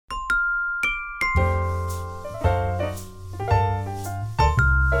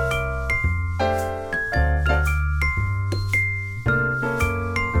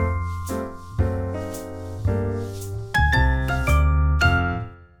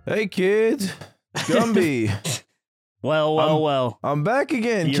Hey, kids. Gumby. Well. I'm back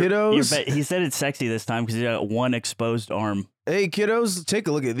again, kiddos. He said it's sexy this time because he got one exposed arm. Hey, kiddos, take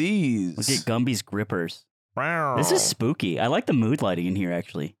a look at these. Look at Gumby's grippers. Wow. This is spooky. I like the mood lighting in here,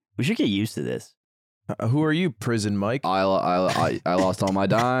 actually. We should get used to this. Who are you, Prison Mike? I lost all my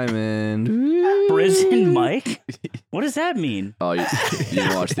diamond. Prison Mike? What does that mean? Oh, you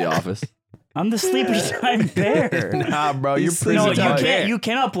didn't watch The Office? I'm the sleepy time bear. Nah, bro, you're Prison No, Mike. you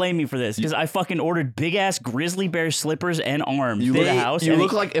cannot blame me for this because I fucking ordered big ass grizzly bear slippers and arms You to look- the house. you and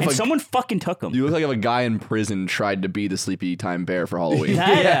look like if someone fucking took them. You look like if a guy in prison tried to be the sleepy time bear for Halloween.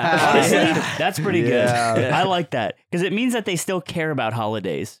 Honestly, that's pretty good. Yeah. I like that because it means that they still care about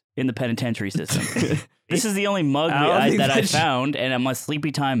holidays in the penitentiary system. This is the only mug that I found, and I'm a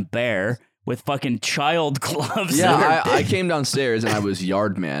sleepy time bear with fucking child gloves. Yeah, I came downstairs and I was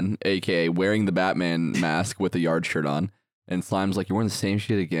Yard Man, aka wearing the Batman mask with a yard shirt on. And Slime's like, "You're wearing the same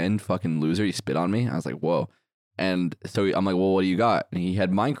shit again, fucking loser." He spit on me. I was like, "Whoa." And so I'm like, "Well, what do you got?" And he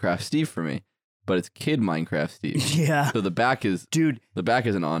had Minecraft Steve for me, but it's kid Minecraft Steve. Yeah. So the back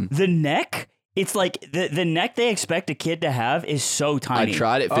isn't on. The neck. It's like the neck they expect a kid to have is so tiny. I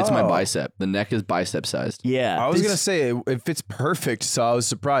tried it. Fits my bicep. The neck is bicep sized. Yeah. I was going to say it fits perfect, so I was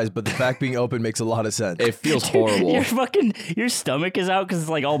surprised, but the back being open makes a lot of sense. It feels horrible. Your stomach is out because it's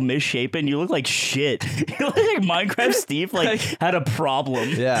like all misshapen. You look like shit. You look like Minecraft Steve had a problem.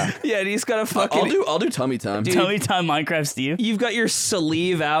 Yeah. Yeah, and he's got a fucking... I'll do tummy time. Tummy time Minecraft Steve. You've got your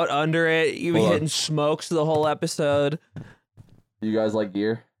sleeve out under it. You've been hitting smokes the whole episode. You guys like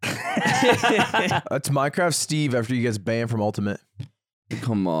gear? That's Minecraft Steve after he gets banned from Ultimate.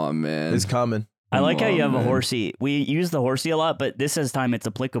 Come on, man. It's coming. I like how you have a horsey. We use the horsey a lot, but this is time it's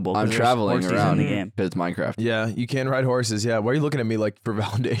applicable. I'm traveling around in the game because it's Minecraft. Yeah, you can ride horses. Yeah, why are you looking at me like for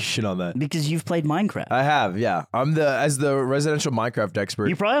validation on that? because you've played Minecraft. I have, yeah. I'm as the residential Minecraft expert.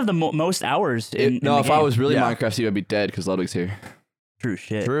 You probably have the most hours in No, the if game. I was really Yeah. Minecraft Steve, I'd be dead because Ludwig's here. True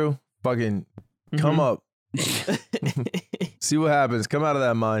shit. True. Fucking come up. See what happens. Come out of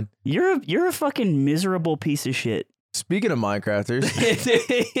that mine. You're a fucking miserable piece of shit. Speaking of Minecrafters,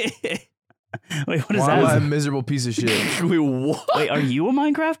 Wait, what is why am I a that? miserable piece of shit? Wait, what? Wait, are you a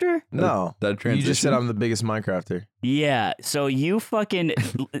Minecrafter? No. That You transition. just said I'm the biggest Minecrafter. Yeah. So you fucking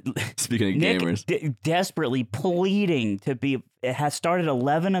Speaking of Nick gamers. desperately pleading to be. It has started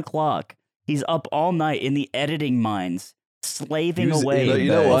 11 o'clock. He's up all night in the editing mines, slaving He was away in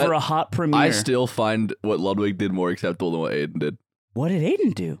You know what? over a hot premiere. I still find what Ludwig did more acceptable than what Aiden did. What did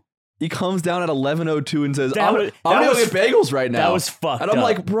Aiden do? He comes down at 11:02 and says, That I'm was- gonna that go get bagels right now. That was fucked And I'm up.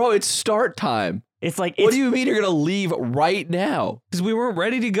 like, bro, it's start time. It's like, What do you mean you're gonna leave right now? Because we weren't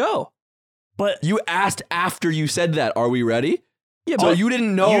ready to go. But You asked after you said that, are we ready? Yeah, So but you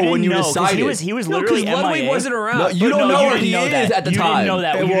didn't know when you know, 'cause decided. He was no, literally because Ludwig MIA. wasn't around. No, you don't know you where didn't he know is that. at the You time. didn't know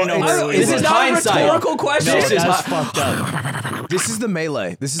that. It You didn't know won't- where it's- he This was. is not a hindsight. rhetorical question. This is That's hot. fucked up. This is the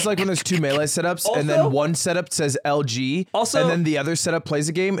melee. This is like when there's two melee setups, and Also- then one setup says LG, Also- and then the other setup plays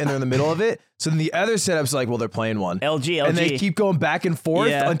a game, and they're in the middle of it. So then the other setup's like, well, they're playing one. LG. And they keep going back and forth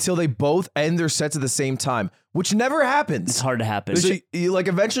Yeah. until they both end their sets at the same time, which never happens. It's hard to happen. So you, like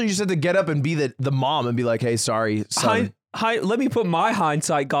eventually you just have to get up and be the mom and be like, hey, sorry, son. Let me put my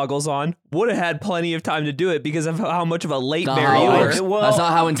hindsight goggles on. Would have had plenty of time to do it because of how much of a late Not bear how you it were. works. That's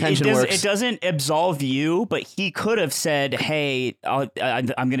not how intention works. It doesn't absolve you, but he could have said, "Hey, I'm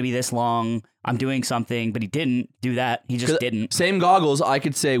going to be this long. I'm doing something," but he didn't do that. He just didn't. Same goggles, I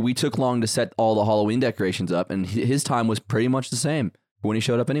could say we took long to set all the Halloween decorations up, and his time was pretty much the same when he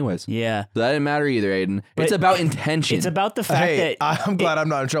showed up anyways. Yeah, So that didn't matter either, Aiden. But it's about intention. it's about the fact Hey, that I'm glad I'm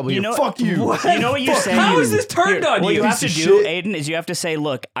not in trouble you here. know- Fuck you. You know what you say? How is this turned on What you? you have to piece do, of shit? Aiden, is you have to say,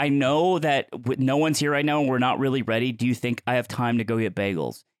 "Look, I know that no one's here right now, and we're not really ready. Do you think I have time to go get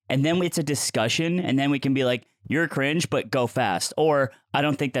bagels?" And then it's a discussion, and then we can be like, "You're cringe, but go fast," or "I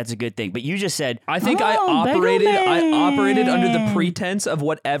don't think that's a good thing." But you just said, I think I "Oh, Bagel operated under the Man." pretense of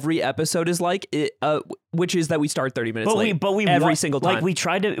what every episode is like, which is that we start 30 minutes late. But we every want- single time. Like we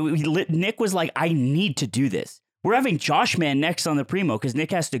tried to. Nick was like, "I need to do this." We're having Josh Man next on the primo because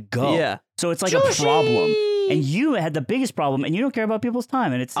Nick has to go. Yeah. So it's like a problem, and you had the biggest problem, and you don't care about people's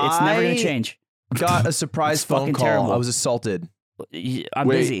time, and it's never gonna change. Got a surprise It's phone fucking call. terrible. I was assaulted. I'm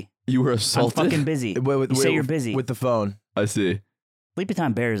Wait, busy. You were I'm assaulted? fucking busy. You say you're busy. With the phone. I see. Sleepy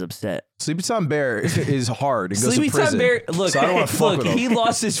Time Bear is upset. Sleepy Time Bear is hard. It goes Sleepy to prison. Time Bear, look, So I don't want to fuck look, with him. he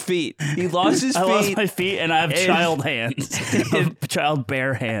lost his feet. He lost his I lost feet. my feet, and I have child hands, I have child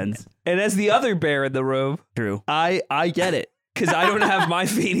bear hands. And as the other bear in the room, True. I get it. Because I don't have my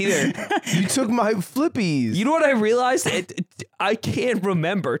feet either. You took my flippies. You know what I realized? I can't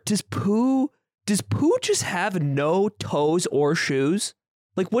remember. Does Pooh just have no toes or shoes?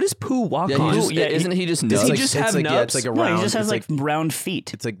 Like, what does Pooh walk Yeah, on? isn't he just Does nuts? he just have it's nubs? like a No, round. he just has it's like round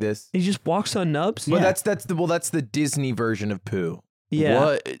feet. it's like this. He just walks on nubs? But Yeah. that's the Disney version of Pooh. Yeah.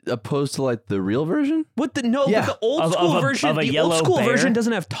 What opposed to like the real version? What the no? Yeah. But the old Of school a- version, of a the yellow old school bear? version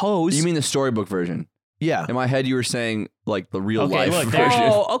doesn't have toes. You mean the storybook version? Yeah. In my head, you were saying like the real Okay, life look, there- version.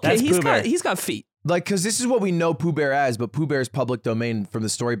 Oh, okay. That's Pooh Bear. He's got feet. Like, because this is what we know Pooh Bear as, but Pooh Bear is public domain from the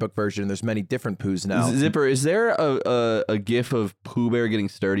storybook version. There's many different Poohs now. Zipper, is there a gif of Pooh Bear getting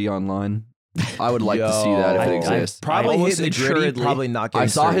sturdy online? I would like to see that if it Yo. exists. Probably Almost hitting the gritty, assuredly. probably not I getting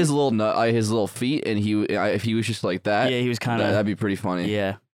saw straight. his little feet, and if he was just like that, Yeah, he was kind of. that'd be pretty funny.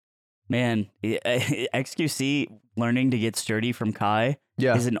 Yeah, man. XQC learning to get sturdy from Kai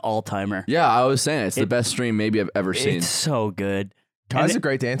Yeah. is an all timer. Yeah, I was saying it's the It- best stream maybe I've ever seen. It's so good. Kai's And a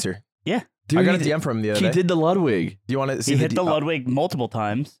great dancer. Yeah, Dude, I got a he DM from him the other He day. did the Ludwig. Do you want to see he hit the D- Ludwig multiple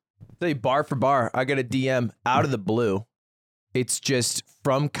times. I'll tell you bar for bar. I got a DM out of the blue. It's just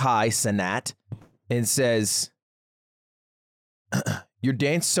from Kai Sanat and says, "Your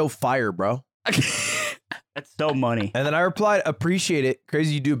dance so fire, bro." That's so money. And then I replied, "Appreciate it.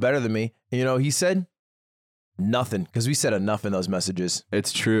 Crazy, you do better than me." And, you know, he said nothing because we said enough in those messages.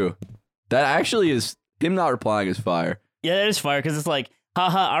 It's true. That actually is him not replying is fire. Yeah, that is fire because it's like,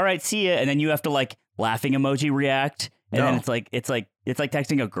 haha, all right, see ya, and then you have to like laughing emoji react, and then No. it's like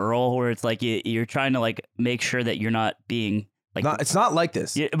texting a girl where it's like you're trying to like make sure that you're not being like. It's not like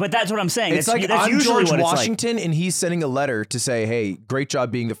this. Yeah, but that's what I'm saying. It's like that's I'm usually George what Washington and he's sending a letter to say, "Hey, great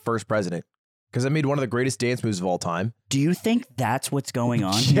job being the first president." Because I made one of the greatest dance moves of all time. Do you think that's what's going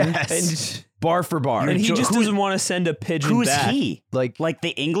on here? Yes. Bar for bar. And he Who- just doesn't want to send a pigeon Who's back. he? Like Like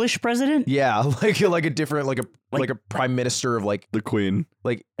the English president? yeah, like a different like a prime minister of like The Queen.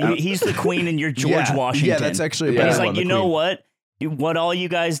 He's the queen and you're George yeah, Washington. Yeah, that's actually a Yeah. But better he's one, like, the you know queen. what? What all you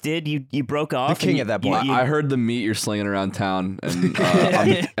guys did, you broke off. king and at that you- point. you- I heard the meat you're slinging around town, and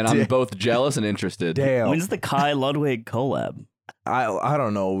I'm both jealous and interested. Damn. When's the Kai Ludwig collab? I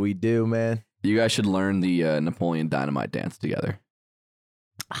don't know what we do, man. You guys should learn the Napoleon Dynamite dance together.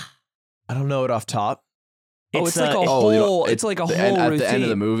 I don't know it off top. Oh, it's like a you whole. know, It's like a the whole end, routine. at the end of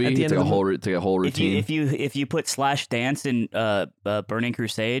the movie. At the It's end like of the a whole routine. If you put slash dance in Burning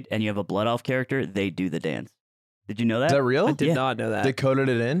Crusade and you have a Blood Elf character, they do the dance. Did you know that? Is that real? I did Yeah. not know that. They coded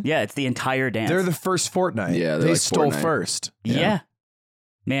it in? Yeah, it's the entire dance. They're the first Fortnite. Yeah, they're they like stole Fortnite. first. yeah.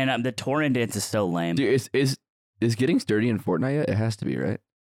 Man, the Torrent dance is so lame. Dude, is getting sturdy in Fortnite yet? It has to be, right?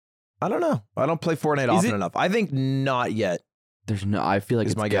 I don't know. I don't play Fortnite Is often it- enough. I think not yet. There's no. I feel like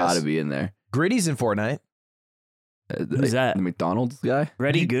Is it's my got to guess. be in there. Gritty's in Fortnite. Who's that? The McDonald's guy.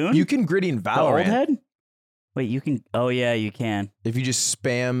 Ready you, Goon? You can Gritty in the old Valorant head? Wait, you can. Oh yeah, you can. if you just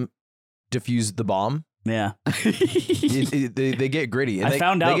spam defuse the bomb. Yeah, They get Gritty. And I they,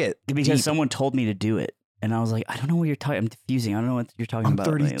 found they out get because deep. someone told me to do it, and I was like, I don't know what you're talking. I'm diffusing. I don't know what you're talking I'm about.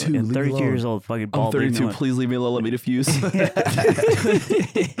 32, I'm leave me 32 alone. years old. Fucking bald. I'm leave me 32. alone. Please leave me alone. Let me defuse.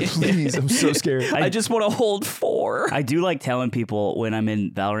 Please, I'm so scared. I just want to hold 4. I do like telling people when I'm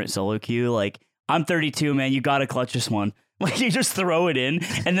in Valorant solo queue, like, I'm 32, man. You gotta clutch this one. Like, you just throw it in,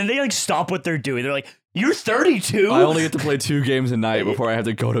 and then they like stop what they're doing. They're like, "You're 32." I only get to play 2 games a night before I have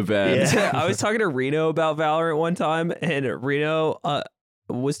to go to bed. Yeah. I was talking to Reno about Valorant one time, and Reno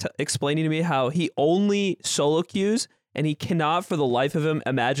was explaining to me how he only solo queues, and he cannot for the life of him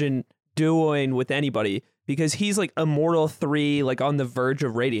imagine duoing with anybody because he's like Immortal 3, like on the verge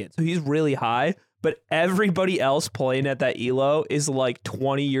of Radiant. So he's really high, but everybody else playing at that elo is like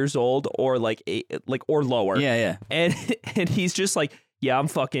 20 years old or like or lower. Yeah. And he's just like, yeah, I'm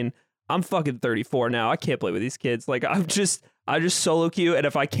fucking 34 now. I can't play with these kids. Like I just solo queue, and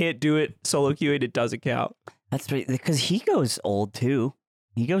if I can't do it solo queuing, it doesn't count. That's right. Because he goes old too.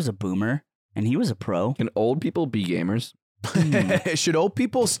 He goes a boomer, and he was a pro. Can old people be gamers? Should old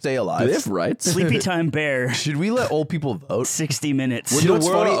people stay Do alive? they have rights? Sleepy Time Bear, Should we let old people vote? 60 minutes. Would You know the what's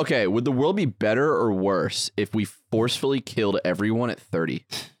world, funny? okay, would the world be better or worse if we forcefully killed everyone at 30?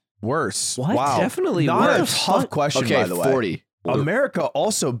 Worse. What? Wow. Definitely Not worse. a What the tough fuck? question, Okay, by the way. 40. America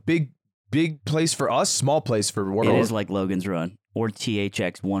also big place for us, small place for the world. It is like Logan's Run or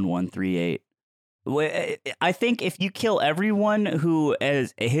THX 1138. I think if you kill everyone who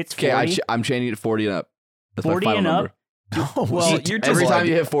hits 40, Okay, I'm changing it to 40 and up. That's 40 my final and up? number. Oh, Well, shit. you're just Every like- time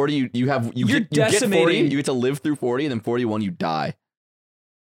you hit 40, you You're get 40, decimating- you get to live through 40, and then 41, you die.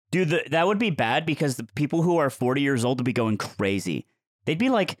 dude, that would be bad because the people who are 40 years old would be going crazy. They'd be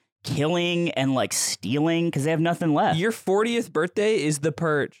like killing and like stealing because they have nothing left. Your 40th birthday is the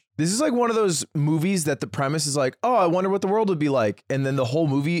purge. This is like one of those movies that the premise is like, oh, I wonder what the world would be like. And then the whole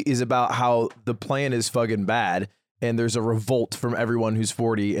movie is about how the plan is fucking bad. and there's a revolt from everyone who's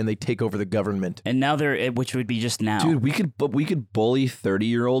 40, and they take over the government. And now they're, which would be just now. Dude, we could bully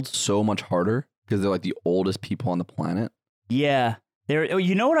 30-year-olds so much harder because they're like the oldest people on the planet. Yeah.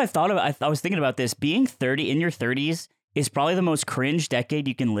 You know what I thought of? I was thinking about this. Being 30 in your 30s is probably the most cringe decade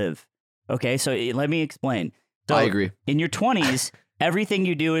you can live. Okay, so let me explain. So I agree. In your 20s, everything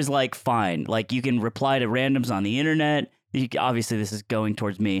you do is like fine. Like you can reply to randoms on the internet. Obviously, this is going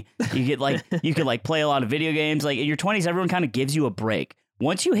towards me. You get like you could like play a lot of video games. Like in your 20s, everyone kind of gives you a break.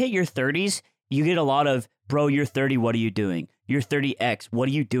 Once you hit your 30s, you get a lot of, bro, you're 30. What are you doing? You're 30X. What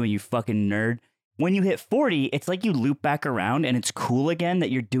are you doing? You fucking nerd. When you hit 40, it's like you loop back around and it's cool again that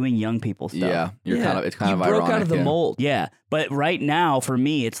you're doing young people stuff. Yeah, it's kind of you broke ironic, out of the mold. Yeah, but right now for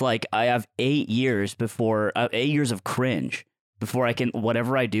me, it's like I have 8 years before 8 years of cringe before I can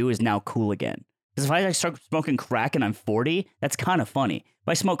whatever I do is now cool again. Because if I like, start smoking crack and I'm 40, that's kind of funny. If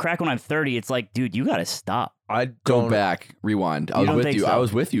I smoke crack when I'm 30, it's like, dude, you gotta stop. Go back, rewind. I was with you. So? I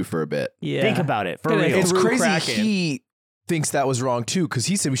was with you for a bit. Yeah. Think about it. For real. It's crazy. Cracking. He thinks that was wrong too, because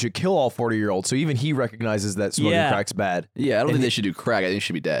he said we should kill all 40-year-olds. So even he recognizes that smoking crack's bad. Yeah, I don't think they should do crack. I think they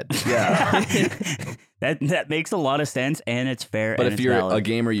should be dead. Yeah. that makes a lot of sense and it's fair. But and if it's you're valid. a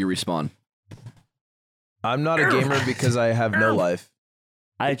gamer, you respawn. I'm not a gamer because I have no life.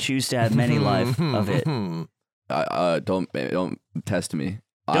 I choose to have many life of it. Don't test me.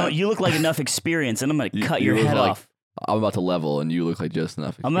 You look like enough experience, and I'm gonna cut your look head like- off. I'm about to level, and you look like just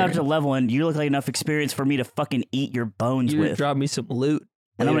enough. I'm about to level, and you look like enough experience for me to fucking eat your bones You with. drop me some loot.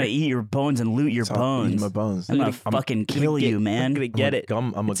 And I'm gonna eat your bones and loot your So I'll eat bones. my bones. I'm gonna fucking kill you, man. I'm gonna get it.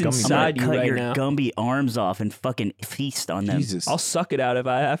 I'm a It's gummy. inside I'm you gonna cut right your now. Gumby arms off and fucking feast on them. Jesus. I'll suck it out if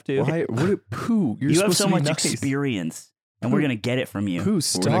I have to. Why? What? Pooh. You're You have supposed so to be much nice. experience, and we're gonna get it from you. Pooh,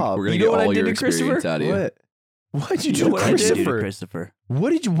 stop. We're gonna You get know what I all did your to Christopher? experience out of you. What? What'd you You do know to what I did to Christopher? Christopher. What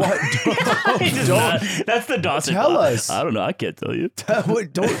did you? What? That's the Dawson. Tell us. I don't know. I can't tell you.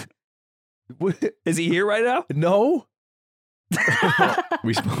 Don't. What? Is he here right now? No.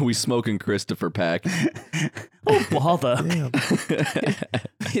 We smoking Christopher pack. Oh, bother. Damn.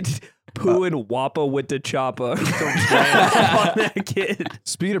 Pooh and Wappa with the chopper. on that kid.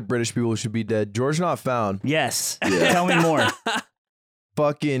 Speaking of British people who should be dead, George not found. Yes. Yeah. Tell me more.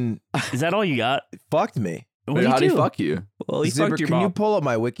 Fucking Is that all you got? fucked me. What How do do you you do? fuck you? Well, he Zipper, fucked your can you mom. pull up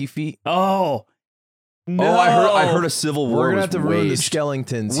my wiki feet? Oh, No. Oh, I heard a civil war We're gonna was have to ruin the waged.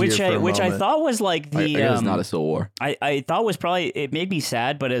 Skeletons which here for a I moment. thought was like I the guess it's not a civil war. I thought was probably, it made me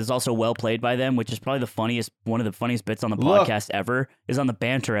sad, but it's also well played by them, which is probably one of the funniest bits on the Look. podcast ever, is on the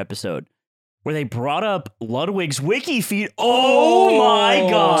banter episode where they brought up Ludwig's wiki feed. Oh my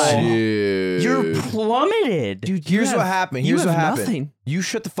god, Dude. you're plummeted. Dude, here's have- what happened. you Here's what have happened. nothing. You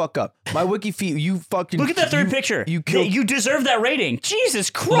shut the fuck up. My wiki feet. You fucking Look at that third picture. You killed. You deserve that rating. Jesus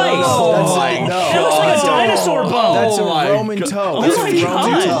Christ. No, that's my no. That looks like a God. dinosaur bone. That's a my Roman God. toe. Oh That's my a God.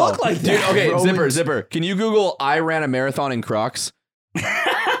 Roman Doesn't toe. look like Dude, okay, Roman- Zipper. Can you Google I ran a marathon in Crocs?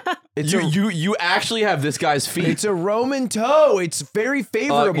 It's You actually have this guy's feet. It's a Roman toe. It's very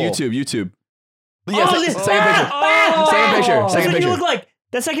favorable. YouTube. Oh, Yeah, this- second picture. Ah! Second picture. That's Second what picture. you look like.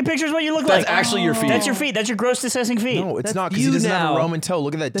 That second picture is what you look That's like. actually your feet. That's your feet. That's your gross disgusting feet. No, it's That's not because he you doesn't have now. a Roman toe.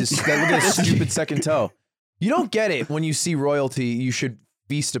 Look at that. Look at that stupid second toe. You don't get it when you see royalty. You should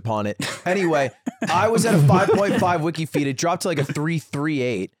feast upon it. Anyway, I was at a 5.5 wiki feed. It dropped to like a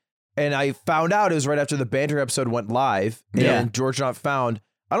 3.38, and I found out it was right after the banter episode went live. And Yeah. George not found.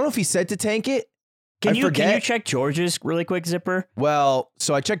 I don't know if he said to tank it. Can I you forget. check George's really quick, Zipper? Well,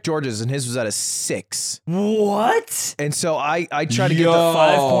 so I checked George's, and his was at a 6. What? And so I tried to get Yo. the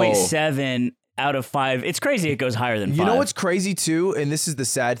 5.7 out of 5. It's crazy it goes higher than 5. You know what's crazy too, and this is the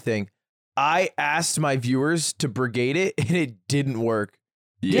sad thing. I asked my viewers to brigade it, and it didn't work.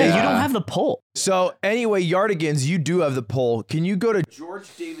 Yeah, you don't have the poll. So anyway, Yardigans, you do have the poll. Can you go to George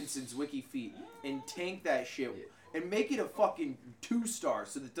Davidson's wiki feed and tank that shit and make it a fucking 2-star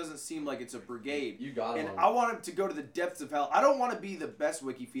so that it doesn't seem like it's a brigade? You got And him. I want him to go to the depths of hell. I don't want to be the best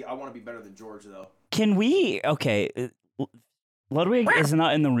wiki feed. I want to be better than George though. Can we? Okay. Ludwig is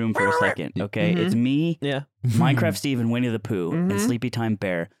not in the room for a second, okay? It's me, Yeah. Minecraft Steve, and Winnie the Pooh, and Mhm. Sleepy Time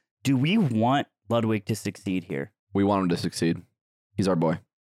Bear. Do we want Ludwig to succeed here? We want him to succeed. He's our boy.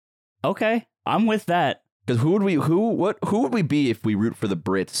 Okay, I'm with that. Because who would we be if we root for the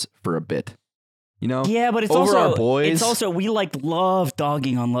Brits for a bit? You know? Yeah, but it's Over also our boys. it's also we like love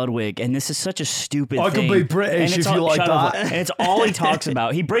dogging on Ludwig, and this is such a stupid I thing. can be British And it's if you all- like shut up. that. And it's all he talks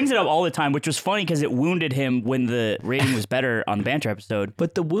about. He brings it up all the time, which was funny because it wounded him when the rating was better on the banter episode.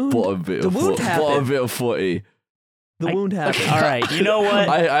 But the wound, For a bit the of wound for a happened. bit of footy. The wound happened. All right, you know what?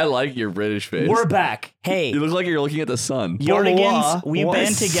 I like your British face. We're back. Hey, You look like you're looking at the sun. Yardigans, we What?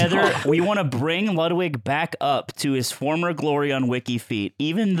 band together. We want to bring Ludwig back up to his former glory on Wiki Feet,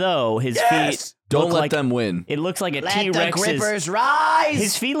 even though his feet Don't look let like, them win. It looks like a Let the T-Rex's. grippers rise.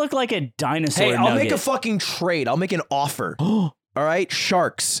 His feet look like a dinosaur. Hey, I'll make a nugget. fucking trade. I'll make an offer. All right,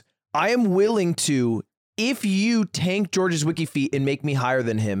 Sharks. I am willing to, if you tank George's Wiki Feet and make me higher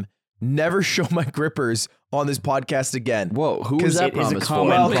than him, never show my grippers on this podcast again. Whoa, who was that it is a promise for? common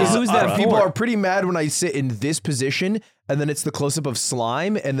Well, Wait, because who's that people for? are pretty mad when I sit in this position, and then it's the close up of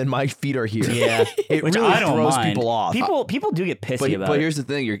slime, and then my feet are here. Yeah, It which really I don't throws mind. people off. People do get pissy about But it. here's the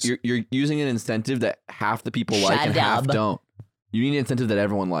thing: you're using an incentive that half the people like and half don't. You need an incentive that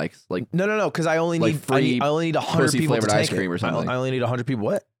everyone likes, like No, because I only Like need free I only need 100 pussy people to flavored ice tank cream it. or something. I only need 100 people.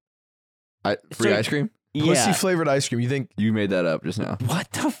 What? free So- ice cream. Yeah. Pussy flavored ice cream. You think You made that up just now.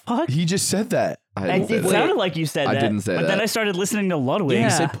 What the fuck? he just said that? I didn't say It that. sounded like you said I that. didn't say but then that. I started listening to Ludwig. Yeah. He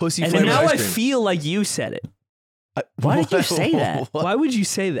said pussy And And flavored now ice I cream. feel like you said it. Why did you say that? Why would you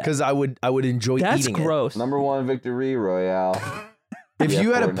say that? Because I would enjoy That's eating gross. Number one victory royale. it. If Yeah,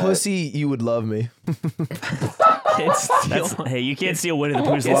 you had a Fortnite. pussy, you would love me. It's still, Hey, you can't steal Winnie the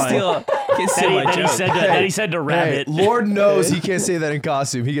Pooh's it's line. still, it's still my that he joke. said to, that he said to Hey, Rabbit. Lord knows he can't say that in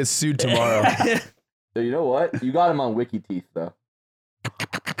costume. He gets sued tomorrow. You know what? You got him on Wiki Teeth though.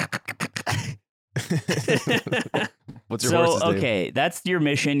 What's your So horse's name? okay, that's your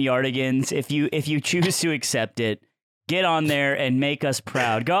mission, Yardigans. If you choose to accept it, get on there and make us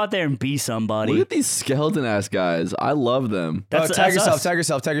proud. Go out there and be somebody. Look at these skeleton ass guys. I love them. Oh, That's tag yourself, us. tag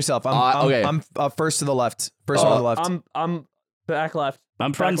yourself, tag yourself. Okay. I'm first to the left. First one on the left. I'm back left.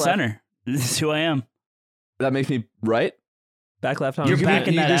 I'm front and Back left. center. This is who I am. That makes me right. Back left. You're You could be-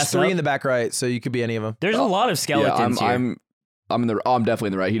 backing that there's ass 3 up. in the back right, so you could be any of them. There's a lot of skeletons yeah, here. I'm in the. Oh, I'm definitely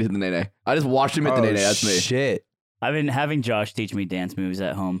in the right. He did the nay. I just watched him hit the nay. That's me. Shit. I've been having Josh teach me dance moves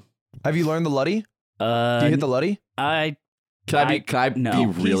at home. Have you learned the Luddy? Do you hit the Luddy? I Can I no.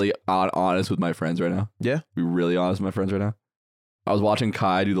 be really honest with my friends right now? Yeah. Be really honest with my friends right now. I was watching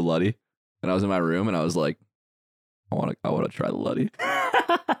Kai do the Luddy, and I was in my room, and I was like, I want to try the Luddy.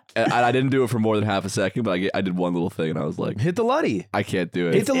 And I didn't do it for more than half a second, but I did one little thing, and I was like, Hit the Luddy. I can't do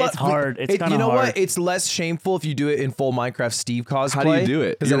it. Hit the It's hard. It's kinda You know hard. what? It's less shameful if you do it in full Minecraft Steve cosplay. How do you do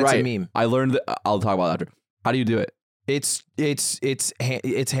it? Because You're then it's right. a meme. I learned that. I'll talk about it after. How do you do it? It's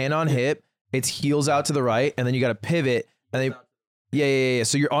hand on hip. It's heels out to the right, and then you got to pivot. And they, yeah.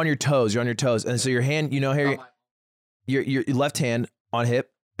 So you're on your toes. You're on your toes, and so your hand, here, your left hand on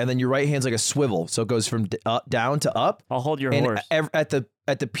hip, and then your right hand's like a swivel, so it goes from down to up. I'll hold your And horse.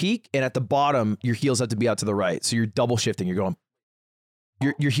 at the peak and at the bottom, your heels have to be out to the right. So you're double shifting. You're going.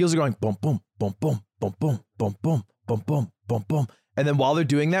 Your heels are going boom, boom, boom, boom, boom, boom, boom, boom, boom, boom, boom, boom. And then while they're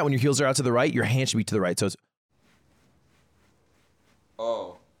doing that, when your heels are out to the right, your hand should be to the right. So it's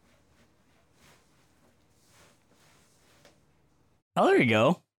Oh, there you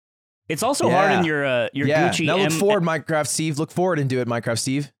go. It's also hard in your Gucci. Now look forward, Minecraft Steve. Look forward and do it, Minecraft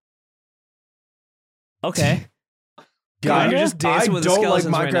Steve. Okay. God, You're just dancing I with the don't like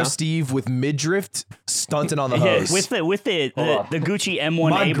skeletons right Minecraft now. Steve with midriff stunting on the Yeah, hose. with the Gucci M1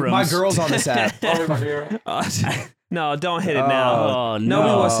 my, Abrams. my girl's on this app. No, don't hit it now. Oh no.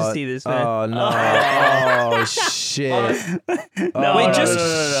 Nobody wants to see this, man. Oh no! Oh shit! No, Wait, no, just-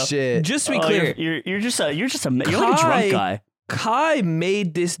 no. shit. Just to be Oh, clear, you're like a drunk Kai- guy. Kai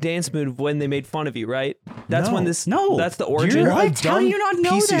made this dance move when they made fun of you, right? That's No. when this. No. that's the origin. You're a What? How do dumb you not know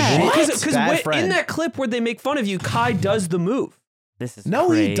piece of that? shit. What? Because Bad in friend. that clip where they make fun of you, Kai does the move. This is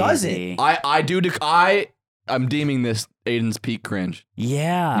No, he crazy. doesn't. I'm deeming this Aiden's peak cringe.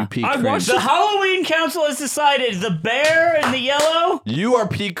 Yeah. You peak I cringe. watched The Halloween Council has decided the bear in the yellow. You are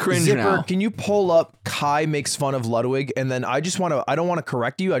peak cringe Zipper, now. can you pull up Kai makes fun of Ludwig, and then I don't want to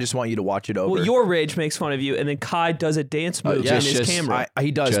correct you. I just want you to watch it over. Well, your rage makes fun of you, and then Kai does a dance move yeah, in his just- camera.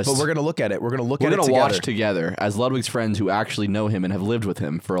 He does, Just- but we're gonna look at it. We're gonna look We're at it gonna together. watch together as Ludwig's friends who actually know him and have lived with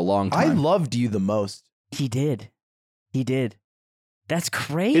him for a long I time. loved you the most. He did. That's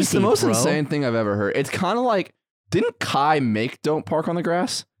crazy. It's the most bro. insane thing I've ever heard. It's kind of like, didn't Kai make "Don't Park on the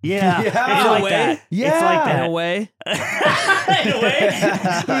Grass"? Yeah. Yeah. It's In a like way. that. It's Yeah. like in that. a way. In a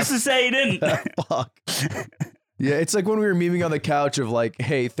way. Who's to say he didn't? Fuck. Yeah, it's like when we were memeing on the couch of like,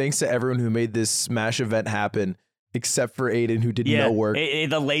 hey, thanks to everyone who made this Smash event happen, except for Aiden who did Yeah. no work.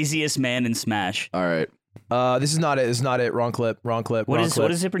 The laziest man in Smash. All right. This is not it. This is not it. Wrong clip. Wrong clip. What wrong does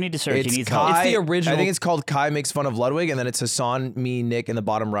clip. Zipper need to search? It's He needs Kai. help. It's the original- I think it's called Kai makes fun of Ludwig, and then it's Hassan, me, Nick in the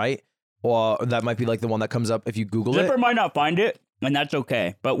bottom right. Or that might be like the one that comes up if you Google Zipper it. might not find it, and that's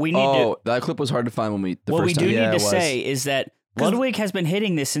okay. But we need Oh, to. that clip was hard to find when the What first we time. do Yeah, need it to was. say is that Ludwig has been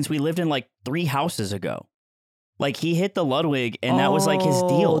hitting this since we lived in like 3 houses ago. Like he hit the Ludwig, and that was like his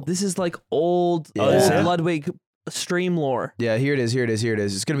deal. This is like old Ludwig stream lore. Yeah, here it is.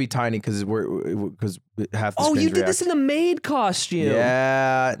 It's gonna be tiny because half the Oh, screens you did react. this in the maid costume.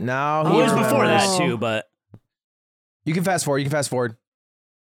 Yeah, now He was he before that remembers. too, but You can fast forward.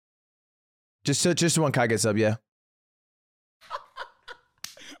 Just when Kai gets up, yeah.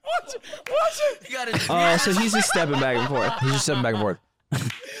 Watch it. You gotta. Oh, so he's just stepping back and forth. He's just stepping back and forth.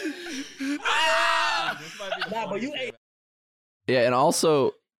 Yeah, and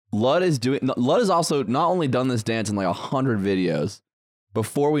also Lud has also not only done this dance in like 100 videos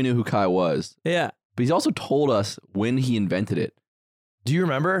before we knew who Kai was, Yeah. but he's also told us when he invented it. Do you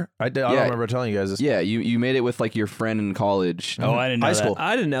remember? I don't remember telling you guys this. Yeah, you made it with like your friend in college. I didn't know High that. school.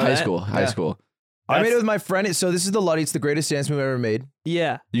 I didn't know High that. school. High Yeah. school. I made it with my friend. So this is the Luddy. It's the greatest dance move ever made.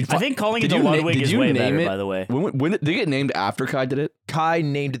 Yeah. I think calling it Did the you na- Ludwig did is you way name better, it? by the way. When did it get named after Kai did it? Kai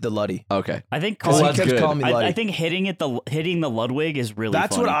named it the Luddy. Okay. I think Because calling he kept good. calling me Luddy. I think hitting the Ludwig is really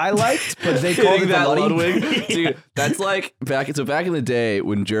That's funny. what I liked, but they called it Hitting the that Luddy. Ludwig. Dude, that's like back in the day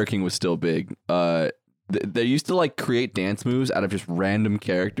when jerking was still big. They used to like create dance moves out of just random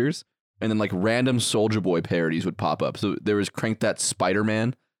characters, and then like random Soulja Boy parodies would pop up. So there was Crank That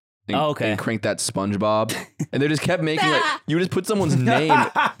Spider-Man. And, and Crank That SpongeBob. And they just kept making like you would just put someone's name.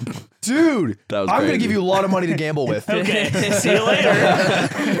 Dude, That was I'm going to crazy. give you a lot of money to gamble with. Okay, see you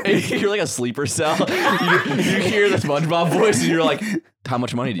later. You're like a sleeper cell. You hear the SpongeBob voice and you're like, how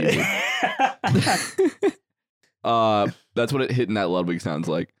much money do you need? That's what hitting that Ludwig sounds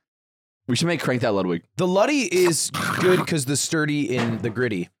like. We should make Crank That Ludwig. The Luddy is good because the sturdy in the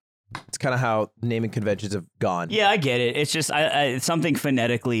gritty. It's kind of how naming conventions have gone. Yeah, I get it. It's just it's something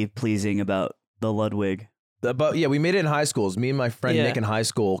phonetically pleasing about the Ludwig. But yeah, we made it in high schools. Me and my friend Yeah. Nick in high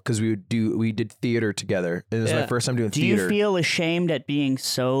school because we did theater together. And it was my Yeah. first time doing Do theater. you feel ashamed at being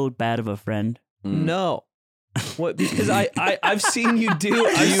so bad of a friend? No. What? Because I've seen you do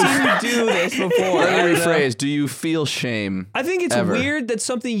this before. Let me and, rephrase. Do you feel shame? I think it's Ever. weird that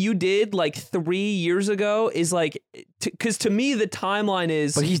something you did like 3 years ago is like, because to me the timeline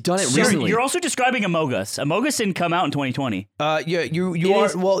is. But he's done it You're, recently. you're also describing Amogus. Amogus didn't come out in 2020. yeah, you It are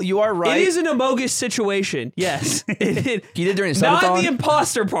is- you are right. It is an Amogus situation. Yes, it, He did during the not subathon? the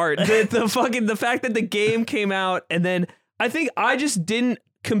imposter part. The fact that the game came out and then I think I just didn't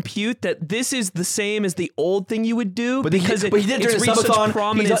compute that this is the same as the old thing you would do But because he did it during it's the reached such subathon.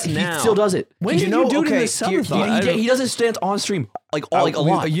 prominence He now. still does it. When You did know, you do it in okay, the here- subathon? here- I don't- He does his stance on stream a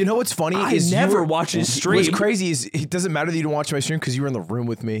lot. You know what's funny I is never you were, watch his What's stream. crazy is it doesn't matter that you don't watch my stream because you were in the room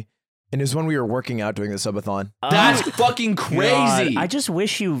with me, and it was when we were working out during the subathon. That's fucking crazy. God, I just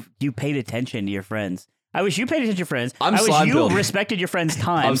wish you paid attention to your friends. I wish you paid attention to your friends. I'm I wish slime you pilled. respected your friends'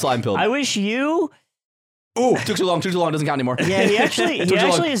 time. I'm slime pilled. I wish you. Ooh, took too long. Doesn't count anymore. Yeah, he actually Took too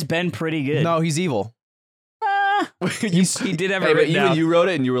long. has been pretty good. No, he's evil. he did have Hey, it but written even down. you wrote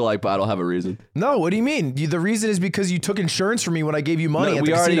it and you were like, but I don't have a reason. No, what do you mean? The reason is because you took insurance from me when I gave you money No, at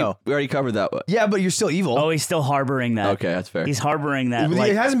we the casino. already covered that one. Yeah, but you're still evil. Oh, he's still harboring that. Okay, that's fair. He's harboring that. It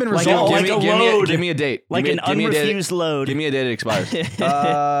Like, hasn't been like resolved. a load. Give me a date. like Give an me a date. unrefused load. Give me a date it expires.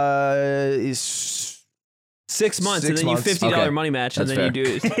 Is 6 months, and 6 then you months. $50 Okay. money match, and That's then you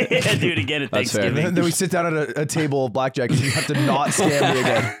do it. Yeah, do it again at That's fair. and Thanksgiving. then we sit down at a table of blackjack and you have to not scam me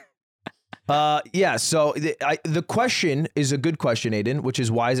again. Yeah, so the question is a good question, Aiden, which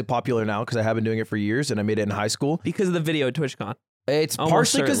is why is it popular now? Because I have been doing it for years and I made it in high school. because of the video at TwitchCon. It's Almost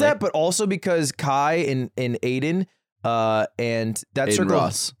partially because certainly. that, but also because Kai and Aiden and that Aiden circle.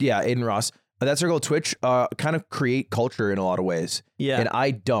 Ross. Yeah, Aiden Ross. That circle of Twitch kind of create culture in a lot of ways. Yeah, And I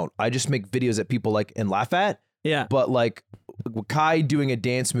don't. I just make videos that people like and laugh at. yeah. But like Kai doing a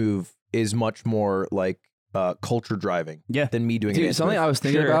dance move is much more like culture driving Yeah. than me doing a Dude, dance something move. I was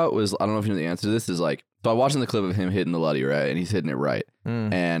thinking Sure. about was, I don't know if you know the answer to this, is like, so I'm watching the clip of him hitting the Luddy, right? And he's hitting it right.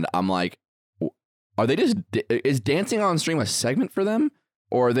 Mm. And I'm like, are they just, is dancing on stream a segment for them?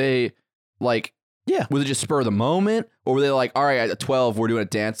 Or are they like, Yeah. was it just spur of the moment? Or were they like, all right, at 12, we're doing a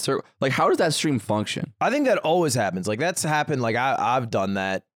dance circle? Like, how does that stream function? I think that always happens. Like that's happened. Like I've done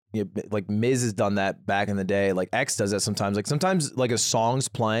that. You know, like Miz has done that back in the day. Like X does that sometimes. Like sometimes like a song's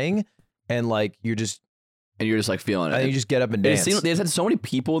playing and like you're just And you're just like feeling and it. you just get up and It dance. seemed, they just had so many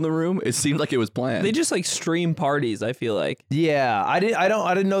people in the room. It seemed like it was planned. They just like stream parties. I feel like. Yeah, I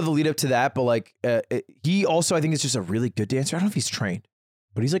didn't know the lead up to that, but like he also I think is just a really good dancer. I don't know if he's trained,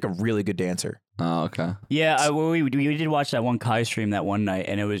 but he's like a really good dancer. Oh, okay. Yeah, we did watch that one Kai stream that one night,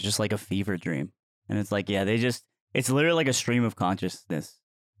 and it was just like a fever dream. And it's like, yeah, it's literally like a stream of consciousness.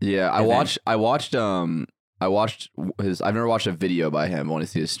 Yeah, I think. watched his, I've never watched a video by him. I want to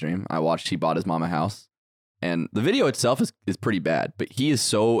see his stream. He bought his mom a house. And the video itself is pretty bad, but he is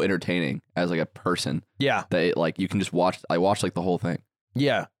so entertaining as like a person Yeah. that like you can just watch. I watched like the whole thing.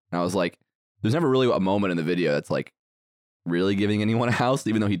 Yeah. And I was like, there's never really a moment in the video that's like really giving anyone a house,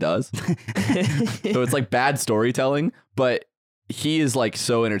 even though he does. So it's like bad storytelling, but he is like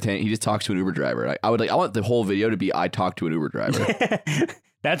so entertaining. He just talks to an Uber driver. I want the whole video to be I talk to an Uber driver.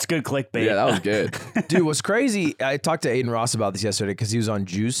 That's good clickbait. Yeah, that was good. Dude, what's crazy, I talked to Aiden Ross about this yesterday because he was on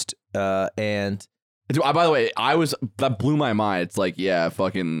Juiced, and Dude, by the way, that blew my mind. It's like, yeah,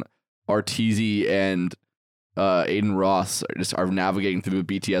 fucking Arteezy and Aiden Ross are navigating through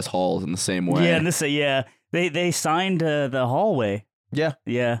the BTS halls in the same way. Yeah, they signed the hallway. yeah.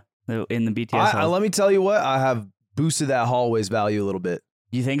 In the BTS halls. Let me tell you what, I have boosted that hallway's value a little bit.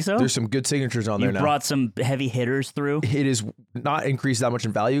 You think so? There's some good signatures on you there now. brought some heavy hitters through. It is not increased that much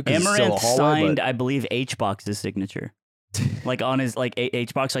in value because it's still a Amaranth hallway. signed, I believe, H-Box's signature. Like on his like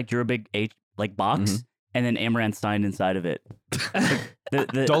H-Box, like drew a big H like box, and then Amaranth signed inside of it.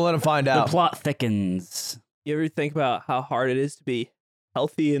 Don't let him find The out. plot thickens. You ever think about how hard it is to be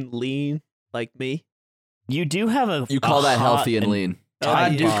healthy and lean like me? You do have a. You call a that hot healthy and lean. I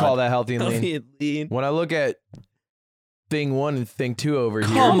tight do bod. call that healthy and lean. Healthy and lean. When I look at thing 1 and thing 2 over here,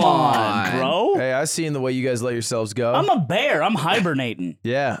 Come on, on. bro. hey, I seen the way you guys let yourselves go. I'm a bear. I'm hibernating.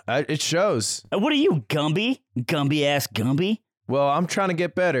 Yeah, it shows. What are you, Gumby? Gumby ass Gumby? Well, I'm trying to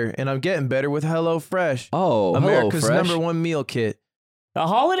get better, and I'm getting better with HelloFresh, Oh, America's HelloFresh. #1 meal kit. The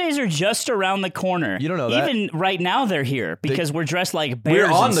holidays are just around the corner. You don't know that. Even right now they're here because we're dressed like bears.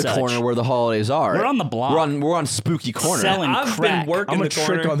 We're on and the such. corner where the holidays are. We're on the block. We're on spooky corner. Selling I've crack. been working I'm the a trick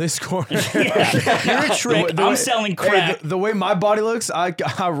corner. on this corner. Yeah, you're a trick. The I'm way- selling Hey, crack. the way my body looks, I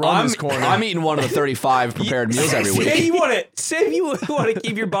run this corner. I'm eating one of the 35 prepared meals every Say week. you want to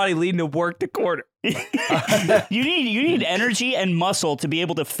keep your body lean to work the corner. You need energy and muscle to be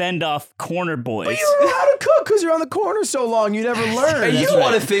able to fend off corner boys. But you don't know how to cook because you're on the corner so long. You never learn. And you That's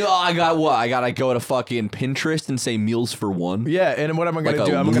want right. to think, oh, I gotta go to fucking Pinterest and say meals for one. Yeah, and what am I going Like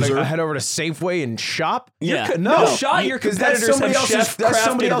to a do? I'm going loser? to head over to Safeway and shop? Yeah. No, shot your 'cause that's competitors somebody have else's, chef that's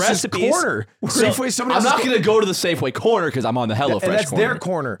somebody crafted else's recipes. corner. Safeway, somebody I'm else's not gonna go to the Safeway corner because I'm on the HelloFresh and that's corner. their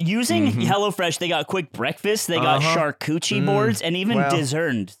corner. Using HelloFresh, they got quick breakfast, they got charcuterie boards, and even Well,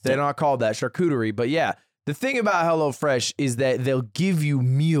 dessert. They're not called that, charcuterie. But yeah, the thing about HelloFresh is that they'll give you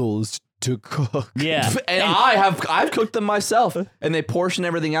meals to cook. Yeah. And I've cooked them myself, and they portion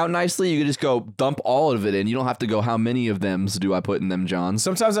everything out nicely. You can just go dump all of it in. You don't have to go, how many of them do I put in them, John?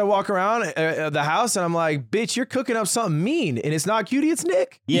 Sometimes I walk around the house and I'm like, bitch, you're cooking up something mean. And it's not Cutie, it's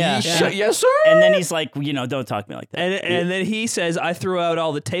Nick. Yeah. Yes, sir. And then he's like, don't talk to me like that. And then he says, I threw out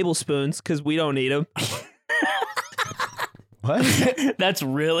all the tablespoons because we don't need them. What? That's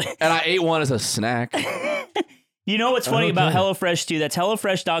really. And I ate one as a snack. You know what's funny about HelloFresh too? That's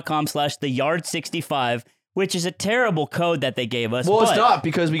HelloFresh.com/theyard65, which is a terrible code that they gave us. Well, it's but not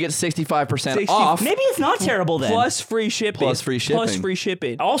because we get 65% 60 off. Maybe it's not terrible then. Plus free shipping. Plus free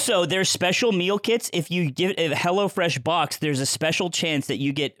shipping. Also, there's special meal kits. If you give a HelloFresh box, there's a special chance that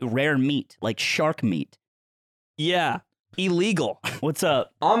you get rare meat, like shark meat. Yeah. Illegal. What's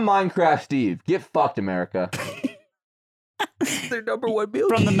up? I'm Minecraft Steve. Get fucked, America. Their #1 meal.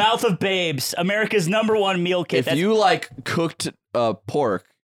 From the mouth of babes, America's #1 meal kit. If you like cooked pork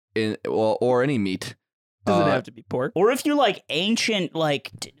or any meat, Doesn't have to be pork. or if you like ancient, like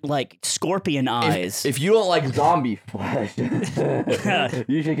scorpion eyes. if you don't like zombie flesh, you should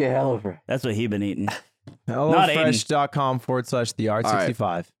get HelloFresh. That's what he been eating.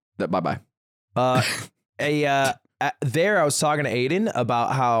 HelloFresh.com/theart65. Bye bye. There I was talking to Aiden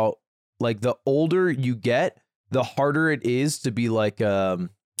about how like the older you get, the harder it is to be like not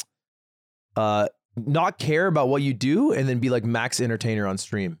care about what you do and then be like max entertainer on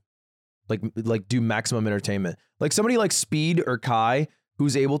stream. Like do maximum entertainment. Like somebody like Speed or Kai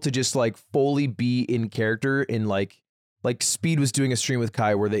who's able to just like fully be in character in like Speed was doing a stream with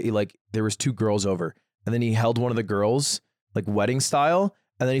Kai where there was 2 girls over and then he held one of the girls like wedding style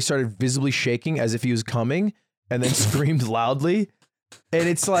and then he started visibly shaking as if he was coming and then screamed loudly. And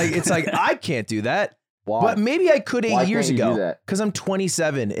it's like I can't do that. Why? But maybe I could 8 Why years can't you do ago that? because I'm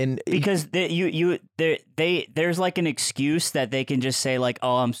 27 and Because there's like an excuse that they can just say like,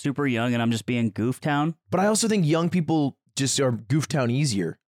 oh, I'm super young and I'm just being Gooftown. But I also think young people just are Gooftown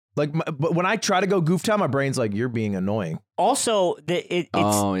easier. Like, but when I try to go Gooftown, my brain's like, you're being annoying. Also, it's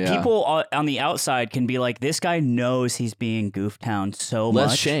Oh, yeah. people on the outside can be like, this guy knows he's being Gooftown so Less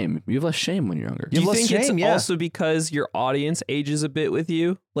much. shame. You have less shame when you're younger. Do you less think shame, it's yeah. also because your audience ages a bit with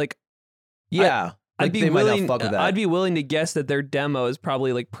you? Like, Yeah. I'd be they willing. might not fuck with that. I'd be willing to guess that their demo is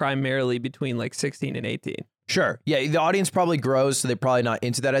probably like primarily between like 16 and 18. Sure. Yeah, the audience probably grows, so they're probably not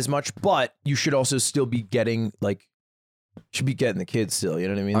into that as much, but you should also still be getting, like, should be getting the kids still, you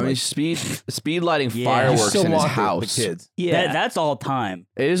know what I mean? I mean, Like, speed lighting Yeah. you fireworks still in his want house. the kids. Yeah. That's all time.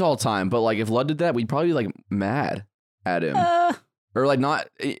 It is all time, but like if Lud did that, we'd probably be like mad at him. Or like not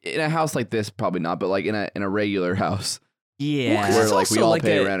in a house like this, probably not, but like in a regular house Yeah. Well, where it's like we also all like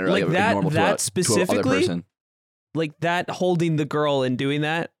pay a- rent or like like, that- normal that to a other specifically? person. Like that holding the girl and doing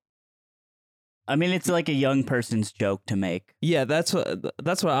that. I mean, it's like a young person's joke to make. Yeah, that's what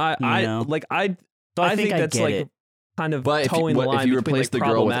I You know? like. I So I think that's get like it. kind of But towing the line if you between, replace like, the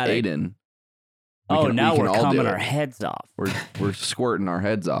girl with problematic. Aiden, Oh, we now can we're all do coming it. our heads off we're squirting our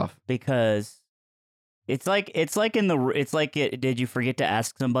heads off. because it's like did you forget to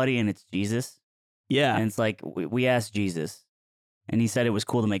ask somebody and it's Jesus? Yeah, And it's like we asked Jesus and he said it was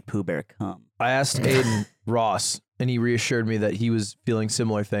cool to make Pooh Bear come. I asked Aiden Ross, and he reassured me that he was feeling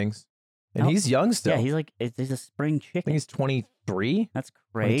similar things. And Oh, he's young still. Yeah, he's like it's a spring I think chicken. he's 23, That's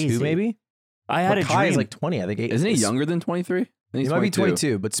 22 crazy. maybe. I had But a Kai dream. is like 20. I think. Isn't he younger than 23? He might be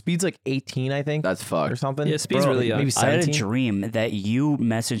 22, but Speed's like 18, I think, That's or fucked. something. Yeah, Speed's really young. Maybe I had 17. a dream that you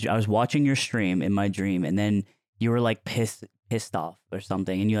messaged. I was watching your stream in my dream, and then you were like pissed off or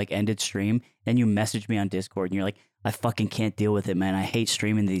something, and you like ended stream. Then you messaged me on Discord, and you're like, "I fucking can't deal with it, man. I hate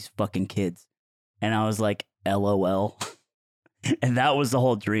streaming to these fucking kids." And I was like, "LOL." And that was the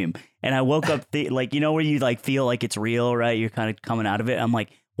whole dream. And I woke up like, you know, where you like feel like it's real, right? You're kind of coming out of it. I'm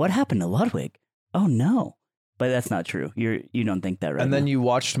like, what happened to Ludwig? Oh no. But that's not true. You don't think that, right? And then now. you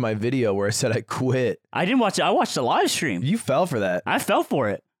watched my video where I said I quit. I didn't watch it. I watched the live stream. You fell for that. I fell for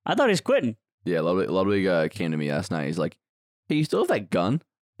it. I thought he was quitting. Yeah, Ludwig came to me last night. He's like, "Hey, you still have that gun?"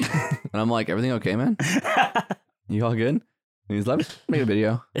 And I'm like, "Everything okay, man? You all good?" And he's like, "Make a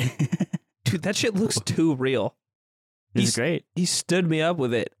video." dude, that shit looks too real. It's great. He stood me up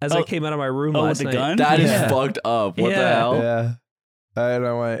with it as I Oh. came out of my room Oh, with last the night. gun? That is Yeah. fucked up. What the Yeah. hell? Yeah. I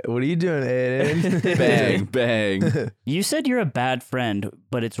know. What are you doing, Aiden? Bang, bang. You said you're a bad friend,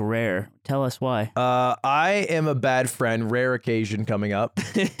 but it's rare. Tell us why. I am a bad friend. Rare occasion coming up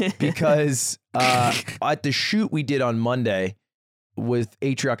because at the shoot we did on Monday with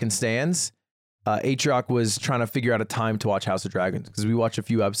Atrioc and Stans, Atrioc was trying to figure out a time to watch House of Dragons because we watched a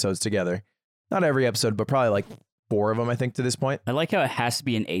few episodes together. Not every episode, but probably like 4 of them, I think, to this point. I like how it has to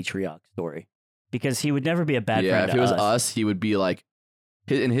be an Atrioc story because he would never be a bad Yeah, friend if to it was us. us, he would be like,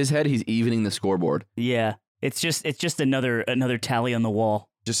 in his head, he's evening the scoreboard. Yeah, it's just another tally on the wall.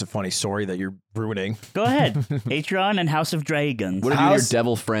 Just a funny story that you're ruining. Go ahead, Atron and House of Dragons. What did you and your House-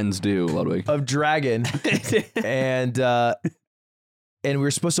 devil friends do, Ludwig? Of Dragon, and we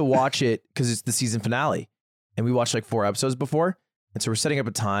were supposed to watch it because it's the season finale, and we watched like 4 episodes before, and so we're setting up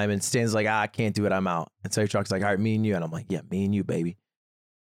a time, and Stan's like, I can't do it, I'm out. And so Atroc's like, all right, me and you, and I'm like, yeah, me and you, baby.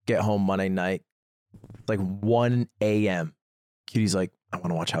 Get home Monday night, it's like 1 a.m. Cutie's like, I want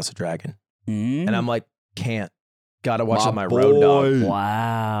to watch House of Dragon, Mm. and I'm like, can't, gotta watch My it with my road dog.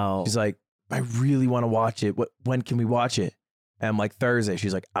 Wow. She's like, I really want to watch it. When can we watch it? And I'm like, Thursday.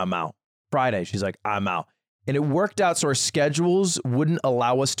 She's like, I'm out. Friday. She's like, I'm out. And it worked out so our schedules wouldn't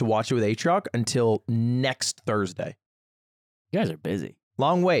allow us to watch it with Atrioc until next Thursday. You guys are busy.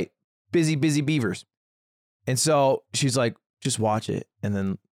 Long wait. Busy beavers. And so she's like, just watch it. And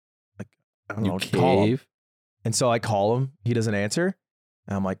then, like, I don't know, call him. cave. And so I call him. He doesn't answer.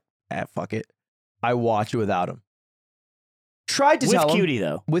 And I'm like, fuck it. I watch it without him. Tried to With tell him. Cutie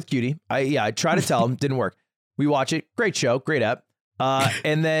though. With Cutie. I tried to tell him, didn't work. We watch it. Great show, great app.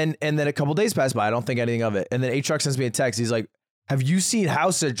 And then a couple days pass by. I don't think anything of it. And then Atrioc sends me a text. He's like, have you seen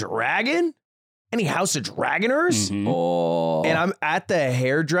House of Dragon? Any House of Dragoners? Mhm. Oh. And I'm at the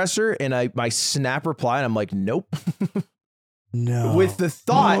hairdresser and my snap reply and I'm like, nope. No. With the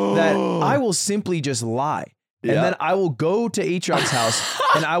thought that I will simply just lie. And Yeah. then I will go to Atrioc's house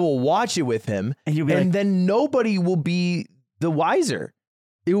and I will watch it with him. and you'll be And like, then nobody will be the wiser.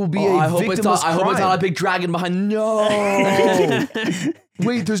 It will be I a hope it's victimless not. I hope it's crime. not a big dragon behind. No.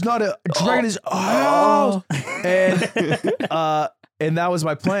 Wait, there's not a dragon is house. And that was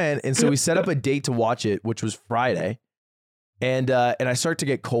my plan. And so we set up a date to watch it, which was Friday. And I start to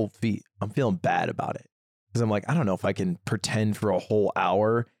get cold feet. I'm feeling bad about it. Because I'm like, I don't know if I can pretend for a whole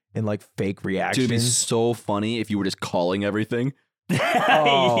hour and like fake Dude, it'd be reactions. so funny if you were just calling everything.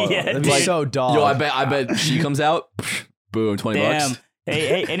 Oh, yeah, that'd dude. be so dog. Yo, I bet she comes out. Boom, $20. Damn.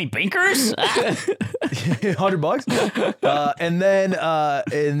 Hey, any bankers? $100. And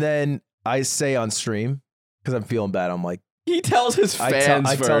then I say on stream, because I'm feeling bad, I'm like, He tells his fans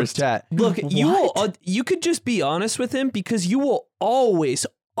I tell first. chat. Look, you could just be honest with him because you will always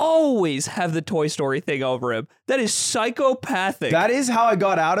always have the Toy Story thing over him. That is psychopathic. That is how I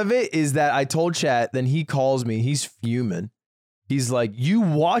got out of it, is that I told Chat, then he calls me. He's fuming. He's like, you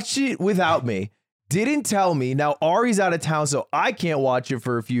watched it without me. Didn't tell me. Now Ari's out of town, so I can't watch it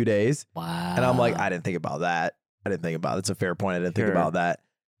for a few days. Wow. And I'm like, I didn't think about that. It's a fair point. I didn't think about that.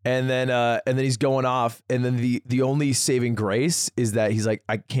 And then he's going off. And then the only saving grace is that he's like,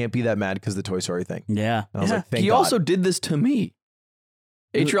 I can't be that mad because the Toy Story thing. Yeah. And I was like, thank He God. also did this to me.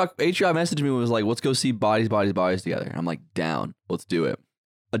 H-Rock messaged me and was like, let's go see Bodies together. And I'm like, down. Let's do it.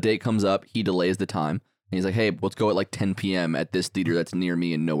 A date comes up. He delays the time. And he's like, hey, let's go at like 10 p.m. at this theater that's near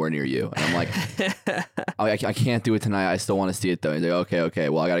me and nowhere near you. And I'm like, I can't do it tonight. I still want to see it though. He's like, okay.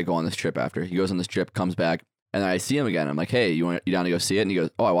 Well, I got to go on this trip after. He goes on this trip, comes back, and then I see him again. I'm like, hey, you down to go see it? And he goes,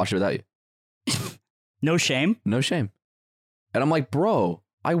 oh, I watched it without you. No shame. No shame. And I'm like, bro,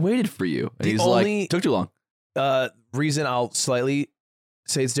 I waited for you. And The he's only- like, took too long. Reason I'll slightly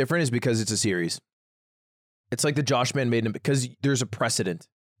say it's different is because it's a series. It's like the Josh Man made him, because there's a precedent.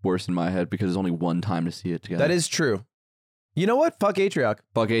 Worse in my head because there's only one time to see it together. That is true. You know what? Fuck Atrioc.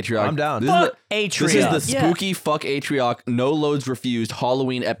 Fuck Atrioc. I'm down. Fuck This Atrioc. is the spooky fuck Atrioc, no loads refused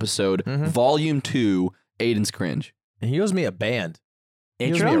Halloween episode, volume 2, Aiden's cringe. And he owes me a band.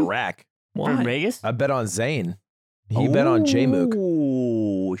 He owes me a Atrium? rack. From Vegas? I bet on Zane. He bet on J-Mook.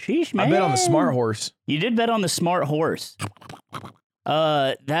 Ooh, sheesh, man. I bet on the smart horse. You did bet on the smart horse.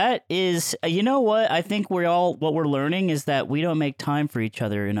 That is, you know what? I think what we're learning is that we don't make time for each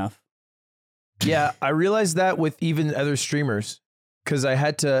other enough. Yeah, I realized that with even other streamers, because I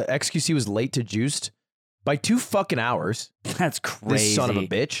had to, XQC was late to Juiced by 2 fucking hours. That's crazy. This son of a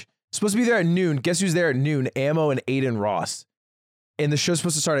bitch. Supposed to be there at noon. Guess who's there at noon? Ammo and Aiden Ross. And the show's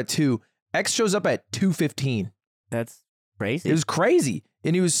supposed to start at 2. X shows up at 2:15. That's crazy. It was crazy.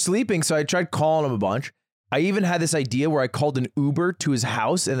 And he was sleeping, so I tried calling him a bunch. I even had this idea where I called an Uber to his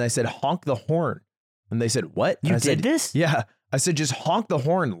house and I said, honk the horn. And they said, what? And You I did said, this? Yeah. I said, just honk the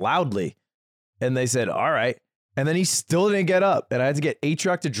horn loudly. And they said, all right. And then he still didn't get up. And I had to get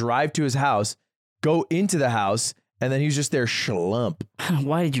A-Truck to drive to his house, go into the house, and then he was just there schlump.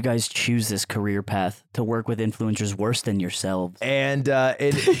 Why did you guys choose this career path to work with influencers worse than yourselves? And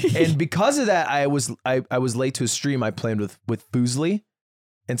because of that, I was late to a stream I planned with Foozly.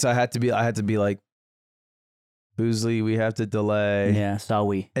 And so I had to be like, Foozly, we have to delay. Yeah, saw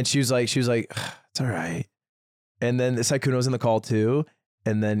we. And she was like, it's all right. And then Saikuno was in the call too.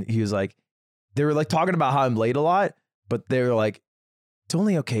 And then he was like, they were like talking about how I'm late a lot, but they were like, it's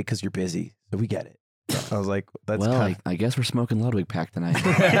only okay because you're busy. So we get it. I was like, that's Well, I guess we're smoking Ludwig pack tonight.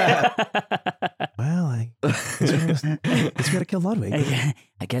 well, it's gotta kill Ludwig.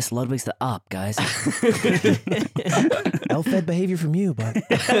 I guess Ludwig's the op, guys. L-fed behavior from you, but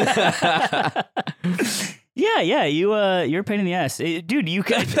Yeah, you're a pain in the ass, dude. You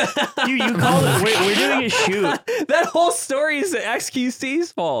called it. We're doing a shoot. That whole story is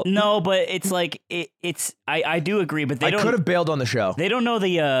XQC's fault. No, but it's like it's. I do agree, but I could have bailed on the show. They don't know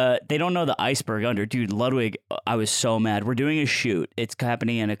the iceberg under, dude. Ludwig, I was so mad. We're doing a shoot. It's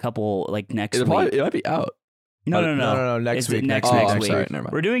happening in a couple next week. It might be out. No. Next week. Next Oh, I'm week. sorry, never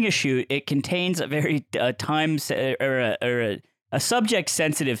mind. We're doing a shoot. It contains a very a subject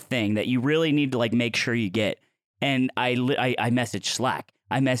sensitive thing that you really need to make sure you get. And I message Slack.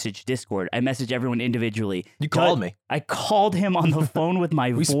 I message Discord. I message everyone individually. You called me. I called him on the phone with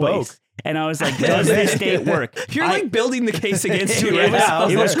my voice. spoke. And I was like, does this date work? You're building the case against you. It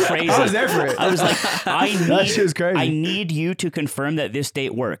was crazy. I was there for it. I was like, That shit was crazy. I need you to confirm that this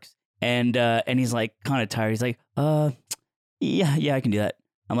date works. And he's like kind of tired. He's like, yeah, I can do that.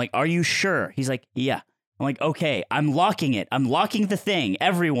 I'm like, are you sure? He's like, yeah. I'm like, okay, I'm locking it. I'm locking the thing,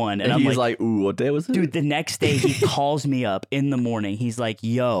 everyone. And I'm he's like, ooh, what day was it? dude, the next day he calls me up in the morning. He's like,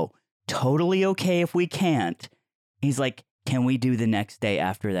 yo, totally okay if we can't. He's like, can we do the next day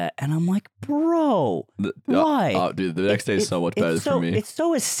after that? And I'm like, bro, why? Oh, dude, the next day is so much better for me. It's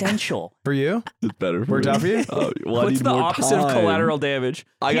so essential. For you? It's better for Worked me. out for you? Oh, well, I What's need the more opposite of time. collateral damage?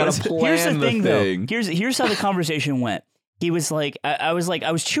 I gotta plan Here's the thing, thing. though. Here's how the conversation went. He was like, I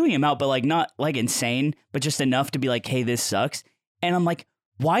was chewing him out, but not insane, but just enough to be like, hey, this sucks. And I'm like,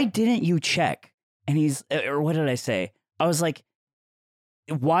 why didn't you check? And or what did I say? I was like,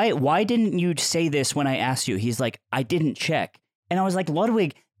 why didn't you say this when I asked you? He's like, I didn't check. And I was like,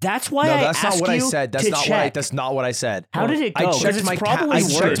 Ludwig, that's why I asked you to check. That's not what I said. That's not what I said. How did it go? I 'Cause checked it's my probably I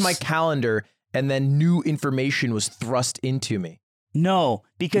checked worse. my calendar, and then new information was thrust into me. No,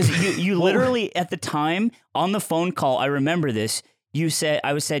 because you literally at the time on the phone call, I remember this.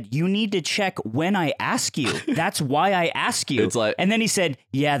 I said, you need to check when I ask you. That's why I ask you. It's like- and then he said,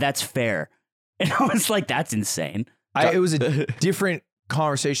 yeah, that's fair. And I was like, that's insane. It was a different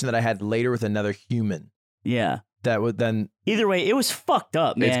conversation that I had later with another human. Yeah. That would then. Either way, it was fucked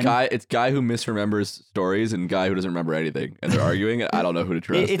up, man. It's guy who misremembers stories and guy who doesn't remember anything, and they're arguing. I don't know who to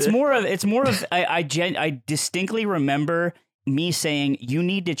trust. It's more of. I distinctly remember me saying, "You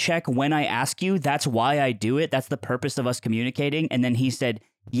need to check when I ask you. That's why I do it. That's the purpose of us communicating." And then he said,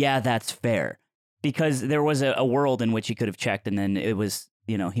 "Yeah, that's fair," because there was a world in which he could have checked, and then it was.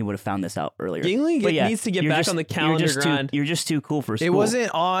 He would have found this out earlier. Yingling needs to get back on the calendar grind. You're just too cool for school. It wasn't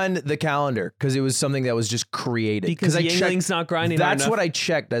on the calendar because it was something that was just created. Because Yingling's not grinding. That's what I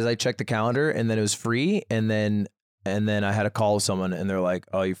checked as I checked the calendar, and then it was free, and then I had a call with someone, and they're like,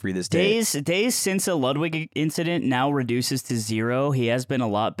 "Oh, you're free this day." Days since a Ludwig incident now reduces to 0. He has been a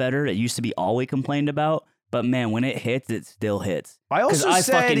lot better. It used to be all we complained about. But man, when it hits, it still hits. I also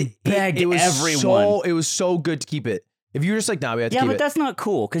said fucking begged it was everyone. it was so good to keep it. If you're just like, nah, we have to keep it. Yeah, but that's not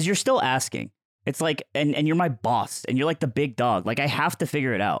cool because you're still asking. It's like, and you're my boss, and you're like the big dog. Like, I have to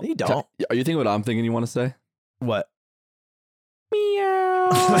figure it out. You don't. Are you thinking what I'm thinking you want to say? What? Meow.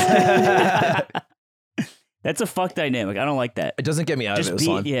 That's a fuck dynamic. I don't like that. It doesn't get me out of it.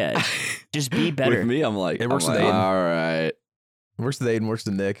 Son. Yeah, just be better. With me, I'm like, it works with Aiden. Aiden. All right. It works with Aiden, works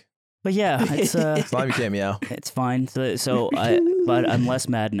with Nick. But yeah, it's Slimy can't meow. It's fine. But I'm less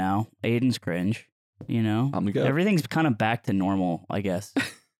mad now. Aiden's cringe. I'm good. Everything's kind of back to normal, I guess,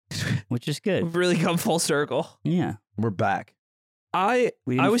 which is good. We've really come full circle. Yeah, We're back. I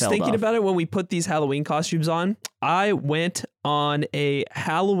was thinking about it when we put these Halloween costumes on. I went on a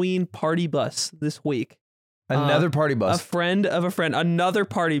Halloween party bus this week. Another party A bus. friend of a friend. Another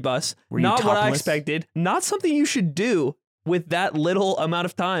party bus. Were you Not what I topless? expected. Not something you should do with that little amount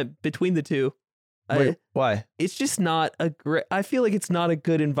of time between the two. Wait, why? It's just not a great. I feel like it's not a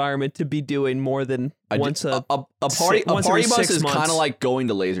good environment to be doing more than once a party once every bus 6 is months. kind of like going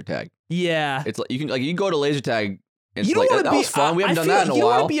to laser tag. Yeah. It's like you can go to laser tag. And You it's don't like, want that to be was fun. We haven't done feel that in a you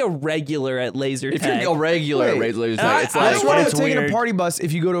while. want to be a regular at laser If tag. you're a regular at Wait, laser tag, it's That's like why I it's would take a weird. party bus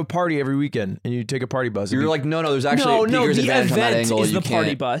if you go to a party every weekend and you take a party bus. you're like, no, there's actually no, Peter's the advantage on that event angle. is You the party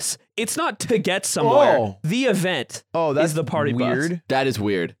can't. bus. It's not to get somewhere. Oh. The event that's is the party weird. bus. That is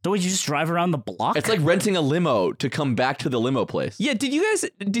weird. So would you just drive around the block? It's like renting a limo to come back to the limo place. Yeah, did you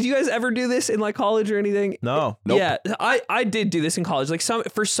guys ever do this in like college or anything? No. Nope. Yeah, I did do this in college. Like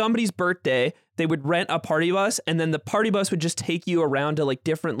for somebody's birthday, they would rent a party bus, and then the party bus would just take you around to like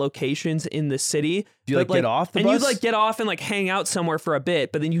different locations in the city. Do you But, get off the and bus? you'd like get off and like hang out somewhere for a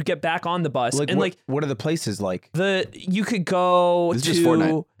bit, but then you get back on the bus. Like, and what are the places like? you could go This to is just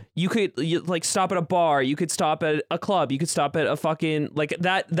Fortnite. You could like stop at a bar. You could stop at a club. You could stop at a fucking like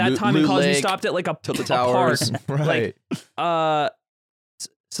that time in Loot college. We Lake, stopped at like a Tilted a park. Towers. Right.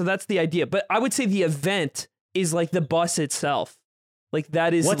 So that's the idea. But I would say the event is like the bus itself. Like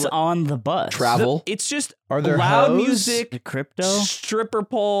that is What's on the bus? Travel. It's just Are there loud hoes? The music, crypto? stripper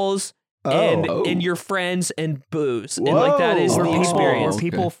poles, Oh. and your friends and booze. And like that is Whoa. the experience. Were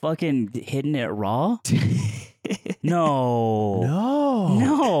people fucking hitting it raw? No. No.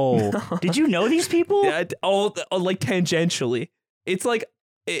 No. Did you know these people? Yeah, like tangentially. It's like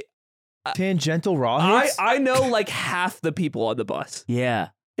Tangential raw hits? I know like half the people on the bus. Yeah.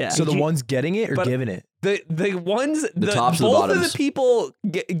 Yeah. So the you- ones getting it or But- giving it? The ones the tops and the both of bottoms. the people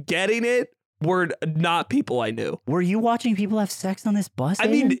getting it were not people I knew. Were you watching people have sex on this bus? I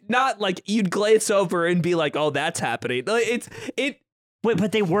mean, Aiden? not like you'd glance over and be like, "Oh, that's happening." Like, It Wait,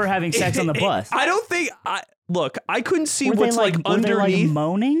 but they were having sex on the bus. I don't think I couldn't see Were what's they like were they, underneath.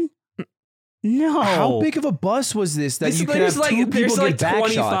 moaning? No. How big of a bus was this that you could have there's two like people there's get like back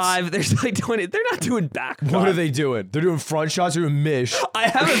 25. shots? There's like 20. They're not doing back shots. What are they doing? They're doing front shots or doing mish. I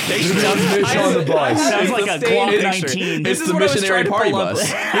have a picture. Mish on the bus. Sounds like a Glock 19. It's the missionary party bus.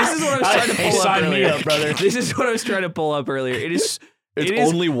 This is what I was trying to Hey, pull up sign me earlier. up, brother. This is what I was trying to pull up earlier. It is. It's it is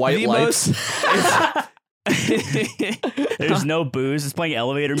only white the lights. There's no booze. It's playing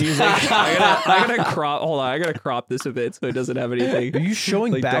elevator music. I gotta crop. Hold on, I gotta crop this a bit so it doesn't have anything. Are you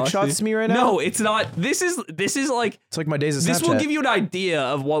showing like, back doxy. shots to me right now? No, it's not. This is like It's like my days of Snapchat. this will give you an idea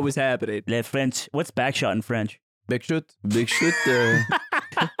of what was happening. Le French. What's backshot in French? big shit. Big shit. I'm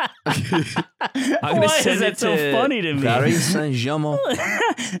gonna Why send is that it so to funny to me? Paris Saint-Germain.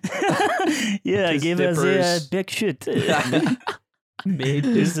 Yeah, To give us a zippers. big shit. made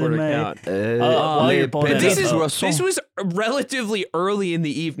This this is for my- account. while you're pulling But that up, this was relatively early in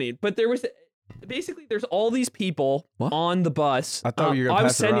the evening, but there was basically there's all these people What? on the bus. I thought you were gonna I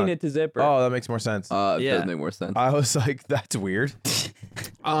was pass it sending around. it to Zipper. Oh, that makes more sense. It Yeah. does make more sense. I was like, that's weird.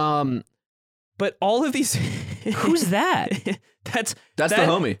 But all of these Who's that? That's the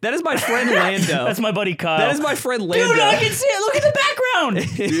homie. That is my friend Lando. That's my buddy Kyle. That is my friend Lando. Dude, I can see it. Look at the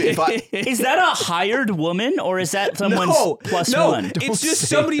background. Dude, if I, Is that a hired woman or is that someone's plus no, one? it's just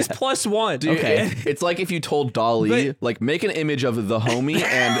say somebody's plus one. Dude, Okay. it's like if you told Dolly, But- like, make an image of the homie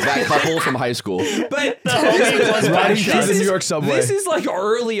and that couple from high school. But homie plus Riding backshot. through the New York subway. This is like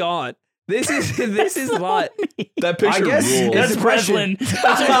early on. This is not. That picture I guess rules. That's Depression. Breslin.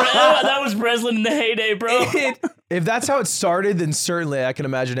 That was Breslin in the heyday, bro. If that's how it started, then certainly I can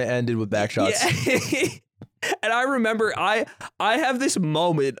imagine it ended with backshots. Yeah. And I remember I have this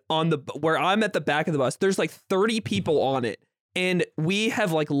moment on where I'm at the back of the bus. There's like 30 people on it. And we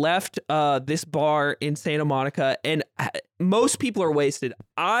have like left this bar in Santa Monica, and most people are wasted.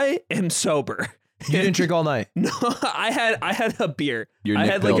 I am sober. You didn't drink all night. No, I had a beer. Your I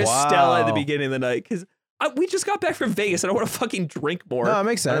Nick had like a Bill. Stella at the Wow. beginning of the night because we just got back from Vegas. I don't want to fucking drink more. No, it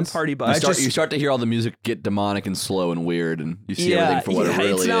makes on a sense. party You bus. start, you start to hear all the music get demonic and slow and weird, and you see everything for what it it's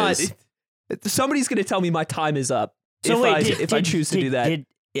really not. is. Somebody's gonna tell me my time is up So if I choose to do that.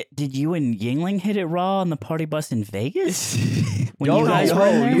 Did you and Yingling hit it raw on the party bus in Vegas? When Yo, you guys yo, were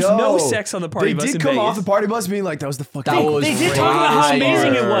in there? yo. There's no sex on the party They bus did in come Vegas. off the party bus being like, that was the fucking That was They did talk about how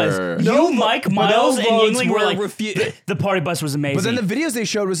amazing it was. fire. You, Mike, Miles, and votes Yingling were like, refu- the party bus was amazing. But then the videos they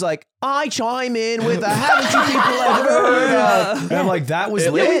showed was like, I chime in with a haven't you people ever heard of? And I'm like, that was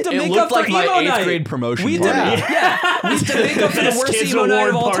It, lit. had to it make looked up for like my emo 8th night. grade promotion We party. did. Yeah. We had to make up for the Best worst Kids emo night Award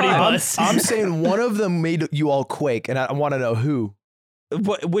of all party time. bus. I'm saying one of them made you all quake, and I want to know who.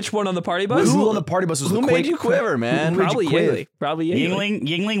 Which one on the party bus? Who on the party bus was Who the made quake? you quiver, man? Who made Probably you quiver? Yingling. Probably Yingling.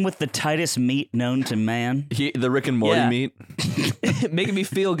 Yingling with the tightest meat known to man. The Rick and Morty Yeah. meat. Making me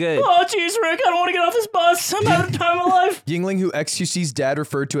feel good. Oh, jeez, Rick, I don't want to get off this bus. I'm having the time of my life. Yingling, who XQC's dad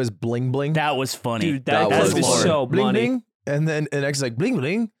referred to as Bling Bling. That was funny. Dude, that was was Lord. so Bling money. Bling. And then X is like, Bling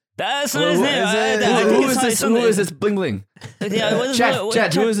Bling. That's Well, his what name. is it? I think Who it's is this? something- Who is this? Bling Bling. Yeah, what is Chat,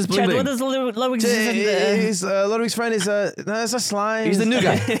 who is this Bling Bling? What is Ludwig's Ludwig's friend is that's a slime. He's the new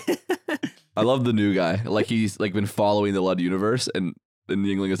guy. I love the new guy. Like he's like been following the Luddy universe, and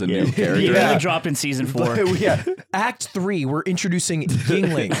Yingling is a new character. He Yeah. only dropped in season 4. Yeah. Act 3, we're introducing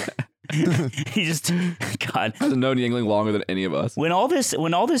Yingling. He just, God. Hasn't known Yingling longer than any of us.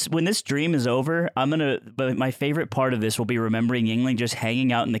 When this dream is over, but my favorite part of this will be remembering Yingling just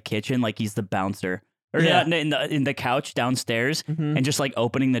hanging out in the kitchen like he's the bouncer. Or Yeah. in the couch downstairs and just like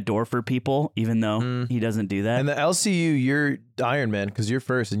opening the door for people, even though he doesn't do that. And the LCU, you're Iron Man because you're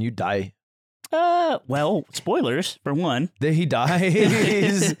first and you die. Well, spoilers for one. Then he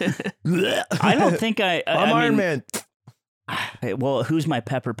dies. I don't think I'm I Iron mean, Man. Well, who's my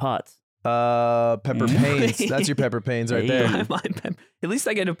Pepper Potts? Pepper Pains. That's your Pepper Pains right There you there. go. At least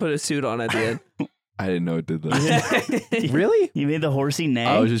I get to put a suit on at the end. I didn't know it did that. Really? You made the horsey neigh.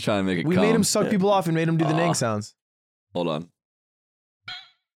 I was just trying to make it We calm. made him suck people off and made him do the nang sounds. Hold on.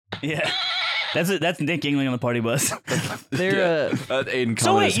 Yeah, that's Nick Yingling on the party bus. They're Aiden So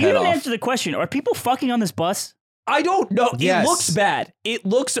calling wait, his you head didn't off. answer the question. Are people fucking on this bus? I don't know. Yes. It looks bad. It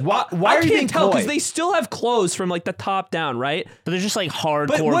looks. Why I are you can't being tell because coy? they still have clothes from like the top down, right? So they're just like hardcore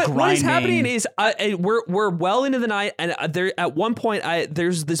But what is grinding. happening is we're well into the night, and there at one point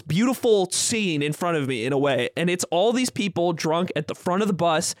there's this beautiful scene in front of me in a way, and it's all these people drunk at the front of the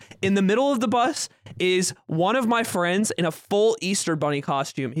bus. In the middle of the bus is one of my friends in a full Easter bunny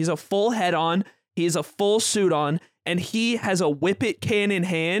costume. He's a full head on. He has a full suit on. And he has a whippet can in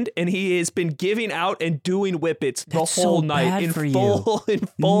hand, and he has been giving out and doing whippets the That's whole so night bad in for you. full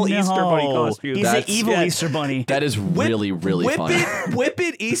Easter bunny No. costume. He's an That's- evil yeah. Easter bunny. That is really, really funny.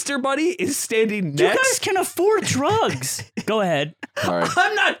 Whippet Easter bunny is standing You guys next. can afford drugs. Go ahead. Sorry.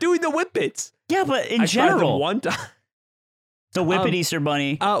 I'm not doing the whippets. Yeah, but in I tried them general. one time. So Whippet Easter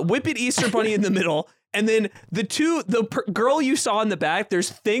bunny. Whippet Easter bunny in the middle. And then the girl you saw in the back, there's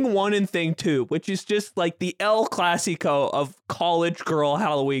thing 1 and thing 2, which is just like the El Clasico of college girl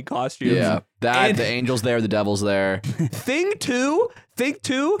Halloween costumes. Yeah. And- The angel's there, the devil's there. Thing two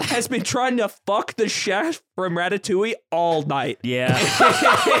has been trying to fuck the chef from Ratatouille all night. Yeah.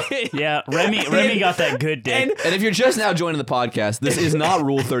 Yeah. Remy got that good dick. And And if you're just now joining the podcast, this is not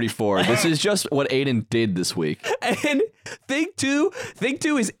Rule 34. This is just what Aiden did this week. And thing two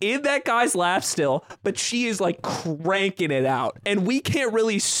is in that guy's lap still, but she is like cranking it out, and we can't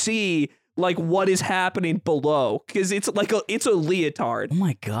really see like what is happening below because it's like it's a leotard. Oh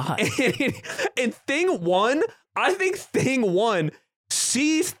my God. And thing one, I think thing one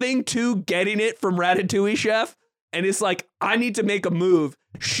sees thing two getting it from Ratatouille chef, and it's like, I need to make a move.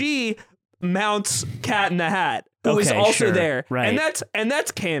 She mounts Cat in the Hat, who is Okay, also sure. there, Right. and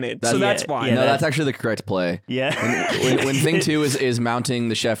that's canon, so that's fine. yeah, No, that's actually the correct play. Yeah. When thing 2 is mounting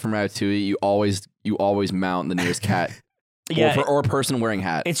the chef from Ratatouille, you always mount the nearest cat Yeah, or a person wearing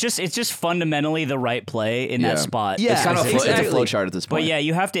hat. it's just fundamentally the right play in that spot. Yeah, It's kind of exactly. it's a flow chart at this point. But yeah,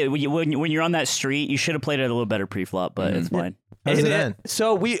 you have to when you're on that street, you should have played it a little better pre-flop, but it's fine. How does it end?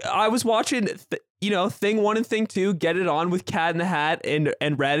 So I was watching, thing 1 and thing 2, Get It On with Cat in the Hat and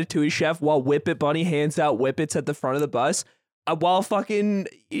Ratatouille Chef while Whip It Bunny hands out whippets at the front of the bus, while fucking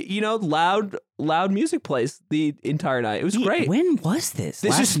loud music plays the entire night. It was great. When was this?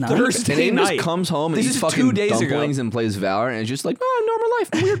 This Last is night? Thursday And Aiden night. just comes home and This eats is fucking 2 days ago. dumplings and plays Valorant, and it's just like, normal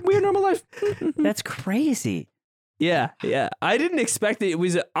life, weird normal life. That's crazy. Yeah. I didn't expect it.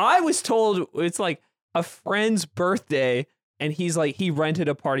 I was told it's like a friend's birthday, and he's like, he rented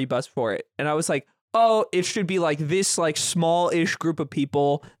a party bus for it. And I was like, oh, it should be like this like small-ish group of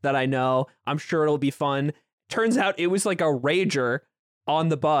people that I know. I'm sure it'll be fun. Turns out it was like a rager on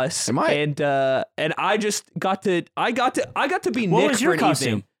the bus. Am I? And I just got to be What Nick was for your an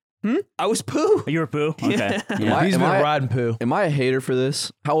costume? evening. I was Pooh. You were Pooh? Okay. Yeah. Yeah. He's Am been I- riding poo. Am I a hater for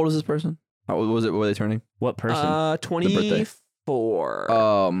this? How old is this person? How old was it? What were they turning? What person?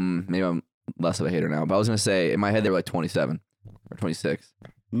 24. Maybe I'm less of a hater now, but I was gonna say in my head they were like 27 or 26.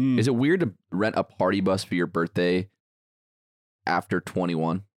 Mm. Is it weird to rent a party bus for your birthday after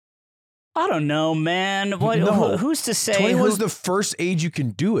 21? I don't know, man. What? No. Who's to say? 21 is who- the first age you can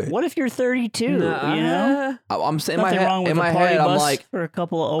do it. What if you're 32? You know, I'm saying nothing wrong with in a my party head, bus I'm like, for a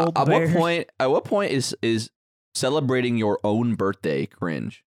couple of old at bears. what point is celebrating your own birthday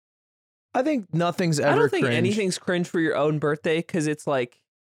cringe? I think nothing's ever I don't think cringe. anything's cringe for your own birthday because it's like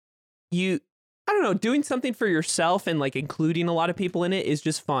I don't know, doing something for yourself and like including a lot of people in it is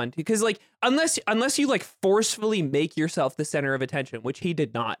just fun because like unless you like forcefully make yourself the center of attention, which he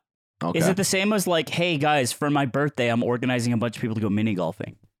did not. Okay. Is it the same as like, hey guys, for my birthday, I'm organizing a bunch of people to go mini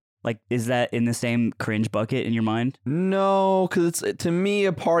golfing? Like, is that in the same cringe bucket in your mind? No, because to me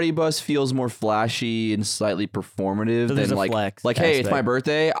a party bus feels more flashy and slightly performative So there's than a like flex hey, it's my aspect.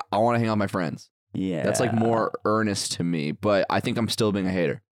 birthday, I want to hang out with my friends. Yeah. That's like more earnest to me, but I think I'm still being a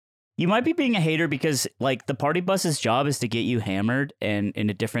hater. You might be being a hater because like the party bus's job is to get you hammered and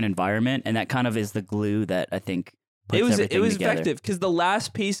in a different environment, and that kind of is the glue that I think puts It was everything together. effective because the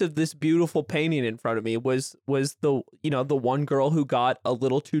last piece of this beautiful painting in front of me was the the one girl who got a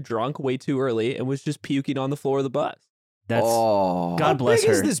little too drunk way too early and was just puking on the floor of the bus. That's Oh, God How bless big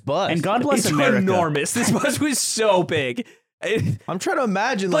her. is this bus? And God bless It's America. enormous. This bus was so big. I'm trying to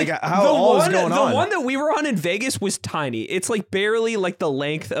imagine like how the all one, is going the on. one that we were on in Vegas was tiny. It's like barely like the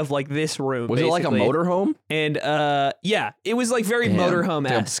length of like this room. was it like a basically. motorhome? And yeah, it was like very Damn.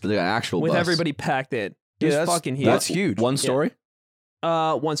 motorhome-esque Like an actual with bus. everybody packed in. It Yeah, was that's- fucking huge. that's huge. One story.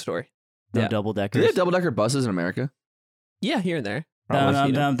 One story. No Yeah. double Do they deckers. have double-decker buses in America? Yeah, here and there. Dum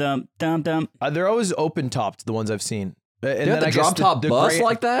Probably. dum dum dum dum dum. They're always open topped, the ones I've seen. And They have the I guess drop top the bus Grey-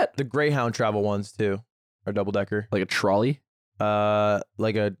 like that? the Greyhound travel ones too are double decker. Like a trolley?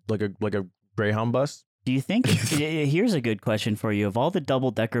 Like a Greyhound bus. Do you think? Here's a good question for you. Of all the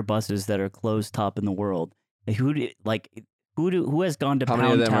double decker buses that are closed top in the world, who has gone to How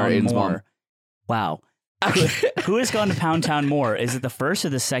many of Pound them are Town Aiden's more? mom? Wow. Who has gone to Pound Town more? Is it the first or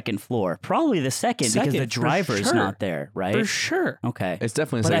the second floor? Probably the second because Second, the for driver's sure. not there, right? For sure. Okay. It's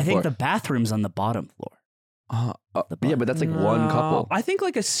definitely But the I second think floor. the bathroom's on the bottom floor. Yeah, but that's like one No, couple. I think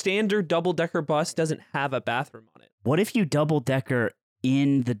like a standard double-decker bus doesn't have a bathroom on it. What if you double decker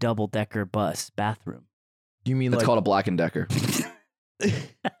in the double decker bus bathroom? You mean It's like called a Black and Decker.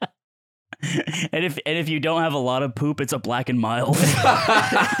 And if you don't have a lot of poop, it's a black and mild.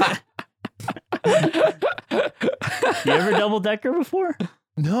 You ever double decker before?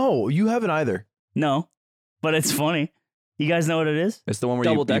 no? You haven't either. No, but it's funny. You guys know what it is? It's the one where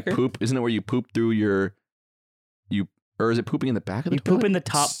you Double-decker? poop. Isn't it where you poop through or is it pooping in the back of the You toilet? poop in the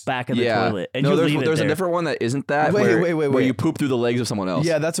top back of the yeah. toilet, and no, you there's, leave it there's there. a different one that isn't that. Wait, where, wait, wait, Where wait. you poop through the legs of someone else.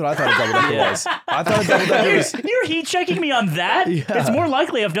 Yeah, that's what I thought a double decker Yeah. was. I thought a double decker was. You're heat checking me on that? Yeah. It's more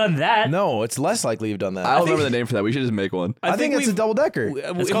likely I've done that. No, it's less likely you've done that. I don't remember the name for that. We should just make one. I think it's a we've- double decker.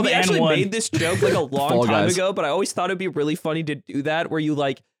 It's called we the actually N1. made this joke like a long Fall time Guys. ago, but I always thought it'd be really funny to do that where you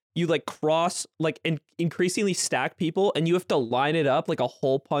cross and increasingly stack people and you have to line it up like a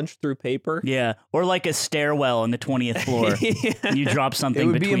hole punch through paper. Yeah, or like a stairwell on the 20th floor. Yeah. And you drop something It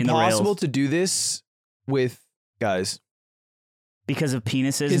would be between the impossible rails to do this with guys. because of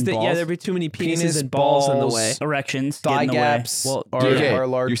penises Is and that, balls. yeah, there'd be too many penises Penis, and balls in the balls, way. Erections, get Thigh in the gaps Well, are, Okay, are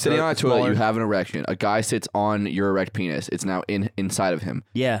large. you're sitting on a toilet. smaller. You have an erection. A guy sits on your erect penis. It's now inside of him.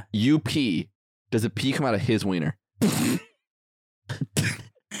 way. Yeah. You pee. Does the pee come out of his wiener?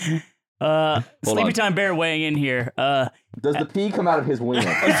 Sleepy on. Time Bear weighing in here. Does the pee come out of his wiener?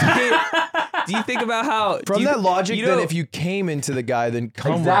 Do Do you think about how From that logic, you know, then if you came into the guy, then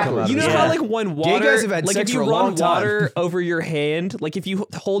cum would Exactly. come out you of know his how mouth. like when Gay water, guys have had like sex if you for a run long time. water over your hand, like if you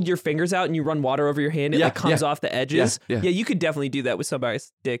hold your fingers out and you run water over your hand, it Yeah, like comes yeah. off the edges. Yeah, yeah. You could definitely do that with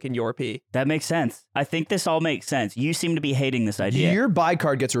somebody's dick in your pee. That makes sense. I think this all makes sense. You seem to be hating this idea. Your bi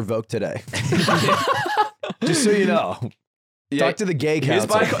card gets revoked today. Just so you know. Talk to the gay His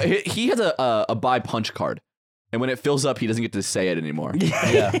council. he has a bi punch card, and when it fills up, he doesn't get to say it anymore.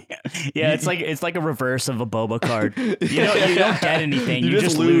 Yeah. Yeah, it's like a reverse of a boba card. You don't get anything. You You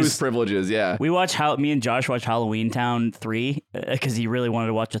just lose privileges. Yeah. We watch me and Josh watch Halloween Town 3 because he really wanted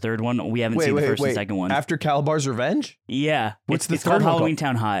to watch the third one. We haven't seen the first and second one. After Calabar's Revenge? Yeah, What's the it's third called one Halloween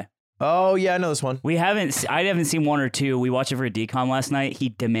called? Town High. Oh, yeah, I know this one. I haven't seen 1 or 2. We watched it for a decom last night. He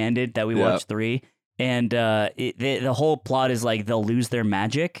demanded that we watch 3, and the whole plot is like they'll lose their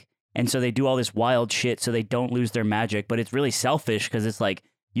magic, and so they do all this wild shit so they don't lose their magic. But it's really selfish because it's like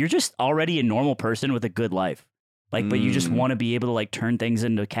you're just already a normal person with a good life, like, but you just want to be able to like turn things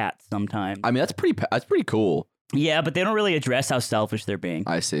into cats sometimes. I mean, that's pretty cool. Yeah, but they don't really address how selfish they're being.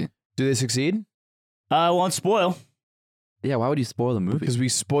 I see. Do they succeed? I won't spoil. Yeah, why would you spoil the movie? Because we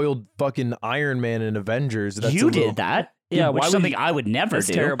spoiled fucking Iron Man and Avengers. That's You a little- did that. Yeah, which why is would something you- I would never That's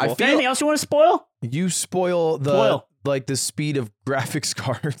do. terrible. I feel- Anything else you want to spoil? You spoil the speed of graphics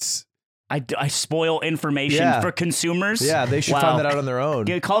cards. I spoil information Yeah. for consumers. Yeah, they should Wow. find that out on their own.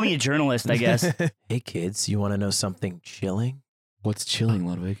 Yeah, call me a journalist, I guess. Hey kids, you want to know something chilling? What's chilling,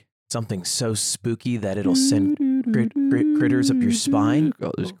 Ludwig? Something so spooky that it'll send critters up your spine?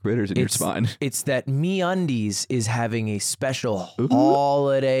 Oh, there's critters in your It's- spine. It's that MeUndies is having a special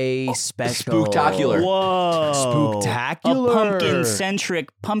holiday special. Spooktacular. Whoa. Spooktacular. A pumpkin-centric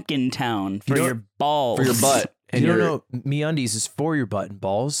pumpkin town for You know- your balls. For your butt. And you don't know, MeUndies is for your butt and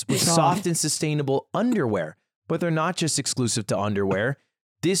balls with soft and sustainable underwear. But they're not just exclusive to underwear.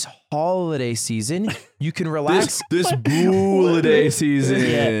 This holiday season, you can relax. This holiday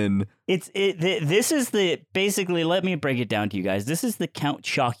season. This is basically, let me break it down to you guys. This is the Count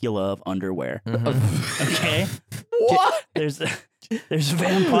Chocula of underwear. Okay? What? There's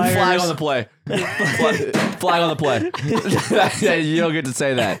vampires. Flag on the play. Flag on the play. You don't get to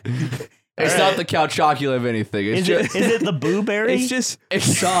say that. It's not the Count Chocula of anything. It's Is it the blueberry?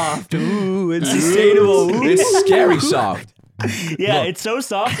 it's soft. Ooh, it's sustainable. Ooh. It's scary soft. Yeah, it's so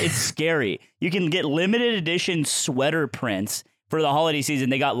soft, it's scary. You can get limited edition sweater prints for the holiday season.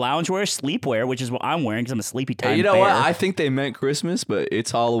 They got loungewear, sleepwear, which is what I'm wearing because I'm a sleepy time Hey, you know bear. what? I think they meant Christmas, but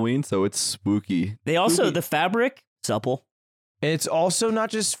it's Halloween, so it's spooky. They also, the fabric, supple. And it's also not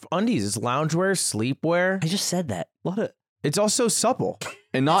just undies, it's loungewear, sleepwear. I just said that. It's also supple.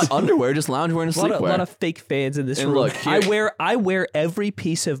 And not underwear, just loungewear and A lot sleepwear. of fake fans in this And room. look, here- I wear every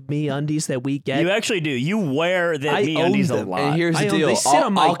piece of MeUndies that we get. You actually do. You wear the I MeUndies own a them. lot. And here's the I own- deal. they sit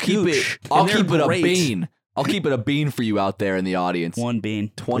on my I'll keep gooch, it. I'll and they're keep it a great. bean. I'll keep it a bean for you out there in the audience. One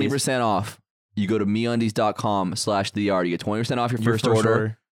bean. 20% off. You go to MeUndies.com/theyard. You get 20% off your first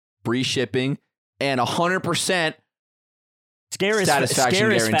order, free shipping, and 100%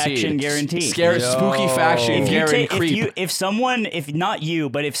 satisfaction guaranteed. Scary, spooky faction guaranteed. If someone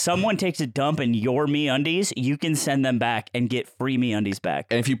takes a dump in your MeUndies, you can send them back and get free MeUndies back.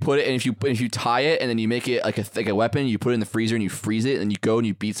 And if you put it, and if you tie it, and then you make it like a weapon, you put it in the freezer and you freeze it, and you go and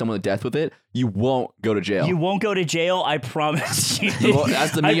you beat someone to death with it, you won't go to jail. You won't go to jail, I promise you. Well,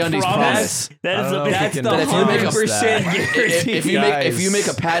 that's the I MeUndies promise. That is I don't know if that's we the can if you make a 100% guarantee. if you make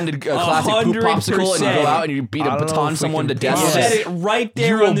a patented classic poop popsicle and you go out and you beat I a don't know baton if we someone to can death You with promise said it, it right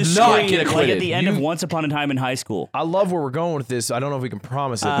there You on the will not screen. get like acquitted. at the end of Once Upon a Time in High School. I love where we're going with this. I don't know if we can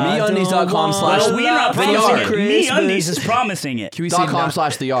promise it. MeUndies.com/theyard. We're not Love promising it. Christmas. MeUndies is promising it. Can we say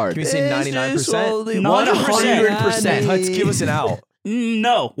 .com/theyard. Can we say 99%? 100%. Let's give us an out.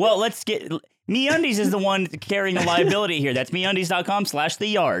 No. Well, let's get... MeUndies is the one carrying the liability here. That's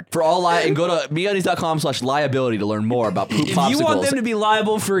MeUndies.com/theyard. For all and go to MeUndies.com/liability to learn more about poop If popsicles. you want them to be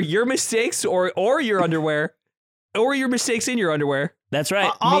liable for your mistakes or your underwear, or your mistakes in your underwear, Uh, That's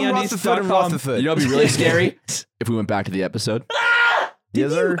right. I'm MeUndies.com. Rutherford and Rutherford. You know, it'd be really scary if we went back to the episode. did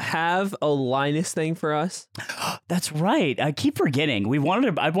Yes, you sir. have a Linus thing for us? That's right. I keep forgetting. I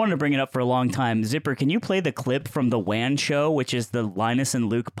wanted to bring it up for a long time. Zipper, can you play the clip from the WAN show, which is the Linus and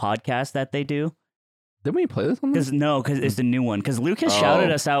Luke podcast that they do? Didn't we play this one? Because it's the new one. Because Luke has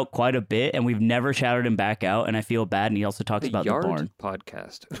shouted us out quite a bit, and we've never shouted him back out, and I feel bad. And he also talks about the Yard barn.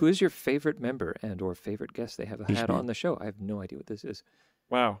 podcast. Who is your favorite member and or favorite guest they have had Fishman. on the show? I have no idea what this is.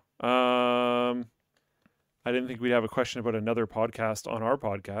 Wow. I didn't think we'd have a question about another podcast on our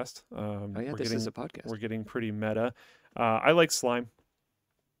podcast. Oh yeah, this is a podcast. We're getting pretty meta. I like Slime.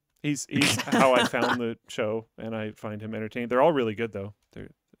 He's how I found the show, and I find him entertaining. They're all really good, though.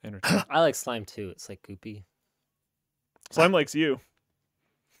 entertaining. I like slime too. It's like goopy. Slime likes you.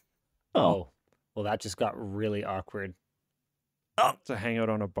 Oh, well, that just got really awkward. To hang out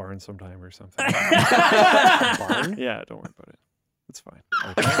on a barn sometime or something. Barn? Yeah, don't worry about it. It's fine.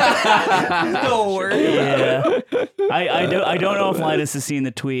 Don't worry. Yeah. I don't know if Linus has seen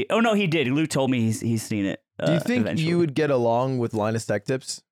the tweet. Oh no, he did. Luke told me he's seen it. Do you think eventually. you would get along with Linus Tech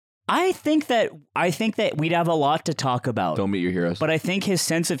Tips? I think that we'd have a lot to talk about. Don't meet your heroes. But I think his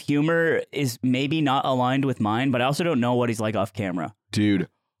sense of humor is maybe not aligned with mine, but I also don't know what he's like off camera. Dude,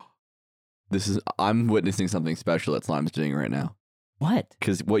 I'm witnessing something special that Slime's doing right now. What?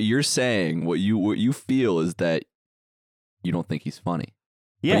 Because what you're saying, what you feel is that you don't think he's funny.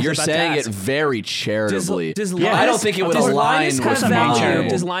 Yeah, but you're saying it very charitably. Does Yeah, I don't think it would does align Linus with have value? mine.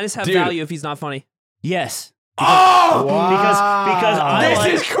 Does Linus have Dude. value if he's not funny? Yes. Oh, Because I this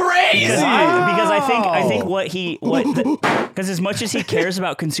like, is crazy. because I think because as much as he cares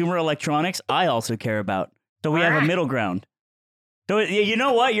about consumer electronics, I also care about. So we have a middle ground. So you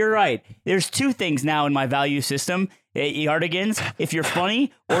know what? You're right. There's two things now in my value system, Yardigans. If you're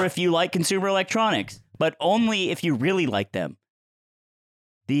funny or if you like consumer electronics, but only if you really like them.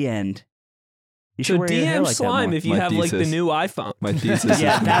 The end. You should So wear your hair DM like that slime more. if you My have like the thesis. new iPhone. My thesis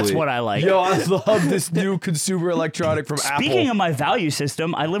Yeah, is that's complete. what I like. Yo, I love this new consumer electronic from Speaking Apple. of my value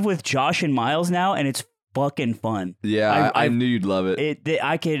system, I live with Josh and Miles now, and it's fucking fun. Yeah, I I- knew you'd love it.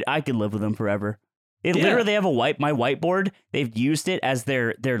 I could live with them forever. Yeah. Literally, they have my whiteboard. They've used it as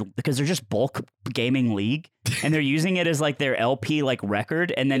their because they're just bulk gaming league, and they're using it as like their LP like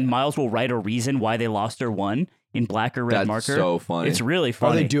record. And then Miles will write a reason why they lost or won in black or red That's marker. so funny. It's really Are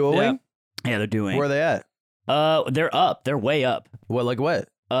funny. they duoing? Yeah, they're doing. Where are they at? They're up. They're way up. What, like what?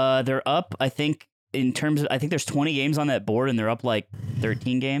 They're up. I think in terms of I think there's 20 games on that board, and they're up like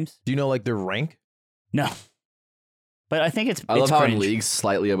 13 games. Do you know like their rank? No, but I think it's. I love how in cringe. leagues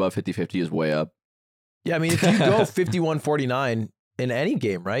slightly above 50-50 is way up. Yeah, I mean, if you go 51-49 in any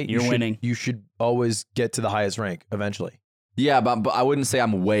game, right? You're winning. You should always get to the highest rank eventually. Yeah, but I wouldn't say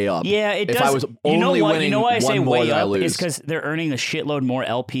I'm way up. Yeah, it If does. I was you know only what? winning You know why I say one more way than I up lose. is because they're earning a shitload more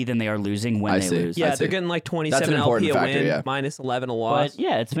LP than they are losing when I they see. lose. I Yeah, see. they're getting like 27 important LP a factor, win, yeah. minus 11 a loss. But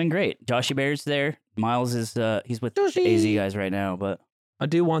yeah, it's been great. Joshy Bear's there. Miles is he's with AZ guys right now, but I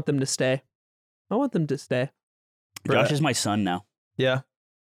do want them to stay. I want them to stay. Josh is my son now. Yeah.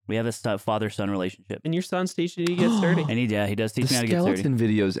 We have this father-son relationship, And your son's teaching you to get sturdy. and he does The teach me how to get sturdy. skeleton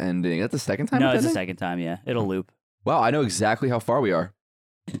video's ending. That's the second time No, it's it's the ending? second time. Yeah, it'll loop. Wow, I know exactly how far we are.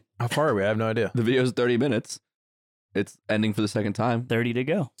 How far are we? I have no idea. The video's 30 minutes. It's ending for the second time. 30 to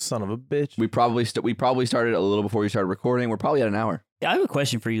go. Son of a bitch. We probably started a little before we started recording. We're probably at an hour. Yeah, I have a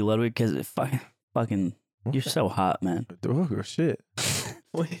question for you, Ludwig, because fucking you're so hot, man. Oh, shit.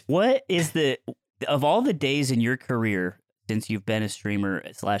 What is of all the days in your career since you've been a streamer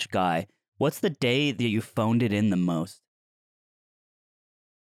 / guy, what's the day that you phoned it in the most?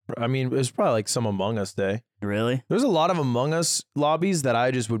 I mean, it was probably like some Among Us day. Really? There's a lot of Among Us lobbies that I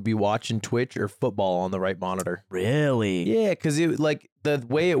just would be watching Twitch or football on the right monitor. Really? Yeah, because it like the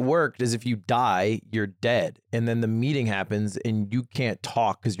way it worked is if you die, you're dead, and then the meeting happens and you can't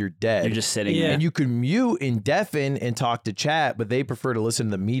talk because you're dead. You're just sitting Yeah. there. And you could mute and deafen and talk to chat, but they prefer to listen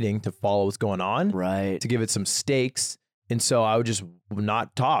to the meeting to follow what's going on, Right. to give it some stakes. And so I would just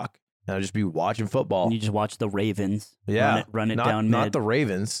not talk, and I'd just be watching football. And you just watch the Ravens. Yeah, Run it not, down not mid. the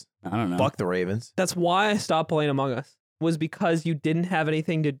Ravens. I don't know. Fuck the Ravens. That's why I stopped playing Among Us, was because you didn't have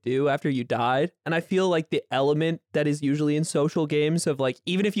anything to do after you died. And I feel like the element that is usually in social games of like,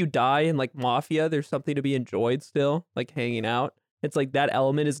 even if you die in like Mafia, there's something to be enjoyed still, like hanging out. It's like that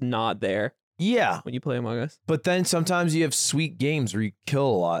element is not there Yeah, when you play Among Us. but then sometimes you have sweet games where you kill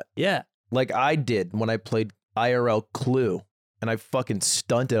a lot, Yeah. like I did when I played IRL Clue, and I fucking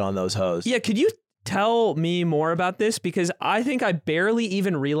stunted on those hoes. Yeah, could you tell me more about this? Because I think I barely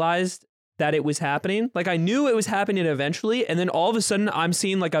even realized that it was happening. Like I knew it was happening eventually, and then all of a sudden I'm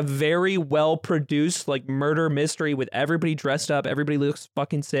seeing like a very well produced like murder mystery with everybody dressed up, everybody looks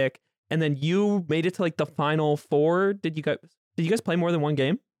fucking sick, and then you made it to like the final 4. Did you guys play more than one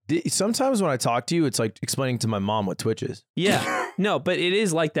game? Sometimes when I talk to you, it's like explaining to my mom what Twitch is. Yeah. No, but it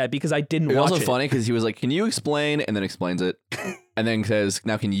is like that because I didn't It was watch also it. funny because he was like, "Can you explain?" and then explains it, and then says,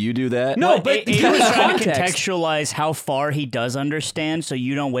 "Now can you do that?" No, but he give was me trying to context. contextualize how far he does understand, so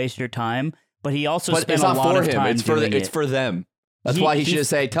you don't waste your time. But he also but spent it's a not lot for of him. time It's for doing it's it. for them. That's why he should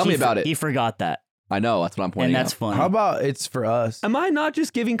say, "Tell me about it." He forgot that, I know. That's what I'm pointing and that's out. funny. How about it's for us? Am I not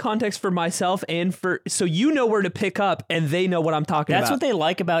just giving context for myself and for so you know where to pick up and they know what I'm talking That's about? what they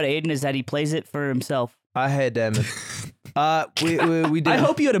like about Aiden is that he plays it for himself. I had them. We did. I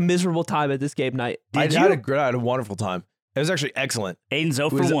hope you had a miserable time at this game night. I Did had you? a great, I had a wonderful time. It was actually excellent. Aiden's 0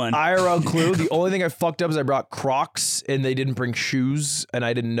 It was for 1. IRL Clue. The only thing I fucked up is I brought Crocs and they didn't bring shoes, and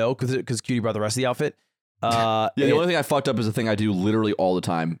I didn't know because Cutie brought the rest of the outfit. The only thing I fucked up is the thing I do literally all the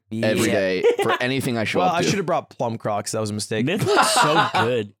time, every day, for anything I show up to. I should have brought plum Crocs. That was a mistake. Myth was so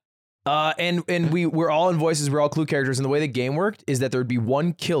good. And we're all in voices. We're all Clue characters, and the way the game worked is that there would be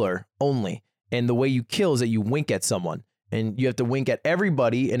one killer only, and the way you kill is that you wink at someone, and you have to wink at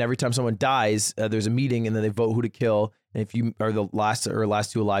everybody. And every time someone dies, there's a meeting, and then they vote who to kill. And if you are the last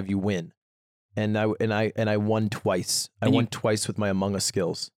two alive, you win. And I won twice. I won twice with my Among Us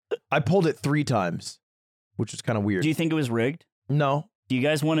skills. I pulled it 3 times, which was kind of weird. Do you think it was rigged? No. Do you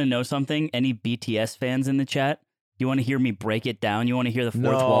guys want to know something? Any BTS fans in the chat? You want to hear me break it down? You want to hear the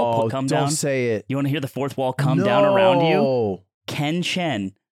fourth wall come down? Don't say it. You want to hear the fourth wall come down around you? Ken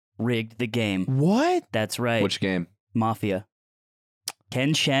Chen rigged the game. What? That's right. Which game? Mafia.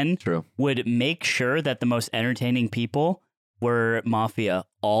 Ken Chen would make sure that the most entertaining people were Mafia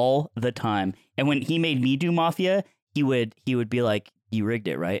all the time. And when he made me do Mafia, he would be like, "You rigged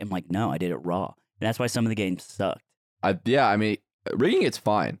it, right?" I'm like, "No, I did it raw." And that's why some of the games sucked. I mean, rigging it's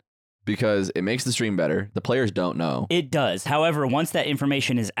fine because it makes the stream better. The players don't know. It does. However, once that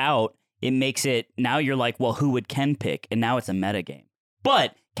information is out, it makes it, now you're like, well, who would Ken pick? And now it's a meta game.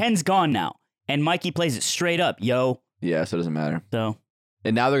 But Ken's gone now. And Mikey plays it straight up, yo. Yeah, so it doesn't matter. So,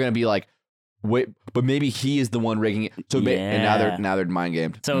 and now they're going to be like, wait, but maybe he is the one rigging it. So and now they're mind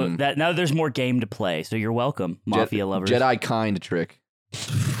gamed. So that now there's more game to play. So you're welcome, Mafia lovers. Jedi kind trick.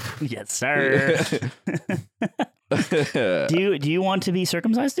 Yes, sir. Do you want to be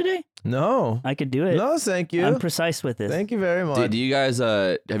circumcised today? No. I could do it. No, thank you. I'm precise with this. Thank you very much. Do you guys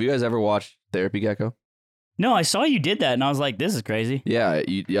have you guys ever watched Therapy Gecko? No, I saw you did that and I was like, this is crazy.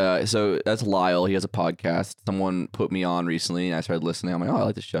 Yeah, so that's Lyle. He has a podcast. Someone put me on recently and I started listening. I'm like, oh, I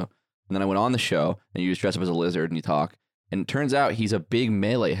like this show. And then I went on the show and you just dress up as a lizard and you talk. And it turns out he's a big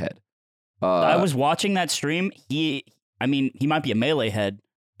melee head. I was watching that stream. He might be a melee head,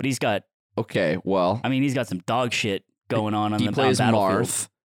 but he's got he's got some dog shit going on he the plays battlefield.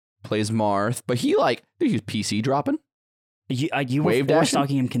 Plays Marth, but he he's PC dropping. You were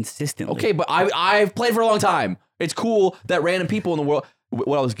talking him consistently. Okay, but I've played for a long time. It's cool that random people in the world.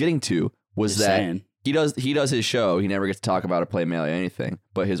 What I was getting to was he does his show. He never gets to talk about or play melee or anything.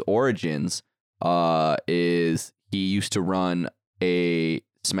 But his origins is he used to run a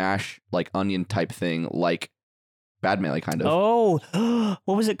Smash like Onion type thing, like Bad Melee kind of. Oh,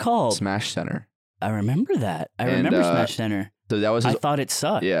 what was it called? Smash Center. I remember that. I remember Smash Center. So that was I thought it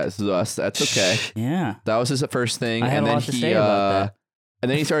sucked. Yeah, so that's okay. Yeah. That was his first thing. I had and a then lot to say about that.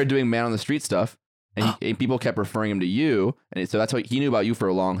 And then he started doing man on the street stuff. And, and people kept referring him to you. And so that's what he knew about you for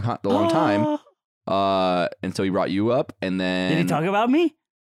a long time. And so he brought you up. And then did he talk about me?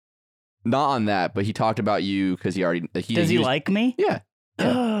 Not on that, but he talked about you because he already Does he like me? Yeah.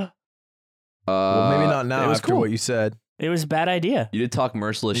 Well, maybe not now after what you said. It was a bad idea. You did talk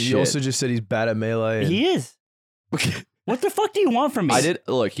merciless shit. You also just said he's bad at melee. He is. What the fuck do you want from me? I did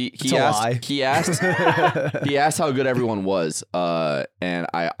look. He asked. He asked how good everyone was. And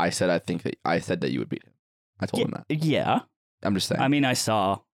I said I said that you would beat him. I told him that. Yeah. I'm just saying. I mean, I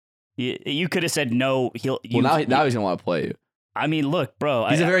saw. You could have said no. Now he's gonna want to play you. I mean, look, bro.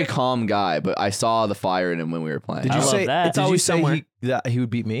 He's a very calm guy, but I saw the fire in him when we were playing. Did you say that? It's always say that he would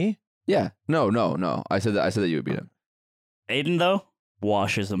beat me? Yeah. No. I said that you would beat him. Aiden though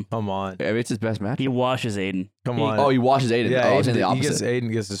washes him. Come on. I mean, it's his best match. He washes Aiden. Come on. Oh, he washes Aiden. Yeah, I was saying the opposite.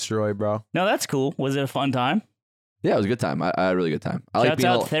 Aiden gets destroyed, bro. No, that's cool. Was it a fun time? Yeah, it was a good time. I had a really good time. I Shouts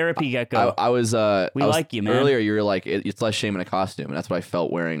out Therapy Gecko. I was. We like you, man. Earlier, you were like, it's less shame in a costume, and that's what I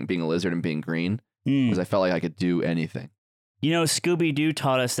felt wearing, being a lizard and being green, because I felt like I could do anything. You know, Scooby-Doo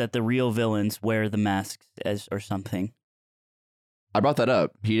taught us that the real villains wear the masks or something. I brought that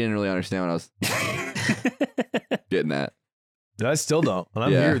up. He didn't really understand what I was getting at. I still don't, and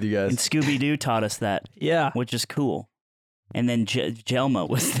I'm here with you guys. And Scooby-Doo taught us that. Yeah. Which is cool. And then Jelma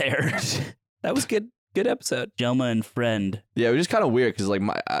was there. That was good. Good episode. Jelma and Friend. Yeah, it was just kind of weird because like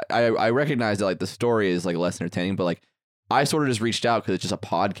I recognize that like the story is like less entertaining, but like I sort of just reached out because it's just a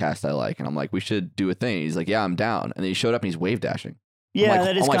podcast I like, and I'm like, we should do a thing. He's like, yeah, I'm down, and then he showed up and he's wave dashing. Yeah, like,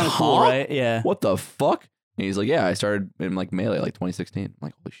 that is kind of cool, right? Yeah. What the fuck? And he's like, yeah, I started in like Melee like 2016. I'm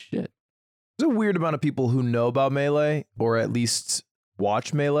like, holy shit. There's a weird amount of people who know about Melee, or at least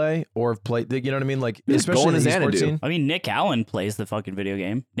watch Melee, or have played. You know what I mean? Like, especially in the esports scene. I mean, Nick Allen plays the fucking video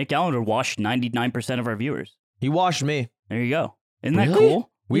game. Nick Allen would wash 99% of our viewers. He washed me. There you go. Isn't that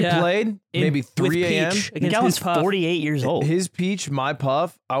cool? We played maybe 3 a.m. Nick Allen's 48 years old. His Peach, my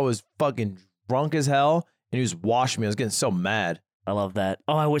Puff, I was fucking drunk as hell, and he was washing me. I was getting so mad. I love that.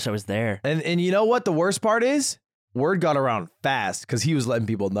 Oh, I wish I was there. And you know what the worst part is? word got around fast because he was letting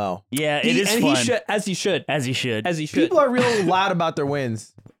people know. Yeah, it is fun. As he should. As he should. People are real loud about their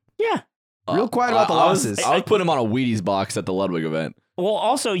wins. Yeah. Real quiet about the losses. I was putting him on a Wheaties box at the Ludwig event. Well,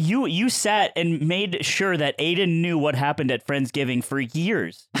 also, you sat and made sure that Aiden knew what happened at Friendsgiving for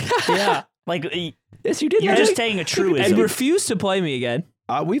years. Yeah. Like, Yes, you did. you're just saying a truism. And refused to play me again.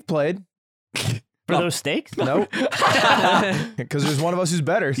 We've played. For those stakes? Nope. Because there's one of us who's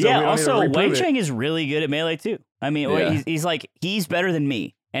better. So we Yeah, don't also, need to Wang reprove it. Cheng is really good at Melee, too. I mean, Yeah. he's better than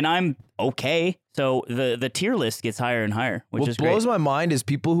me, and I'm okay. So the tier list gets higher and higher, which What is great. blows my mind is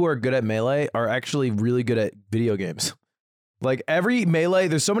people who are good at Melee are actually really good at video games. Like every Melee,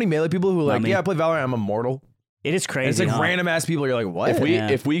 there's so many Melee people who are like, me. yeah, I play Valorant, I'm immortal. It is And crazy. it's like huh? random ass people. You're like, what?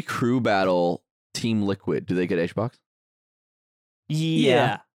 If we crew battle Team Liquid, do they get HBox?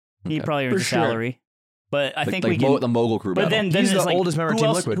 Yeah. He Okay. probably earns For a sure. salary. But I think we can. the mogul crew But battle. then He's it's the like, oldest member of who Team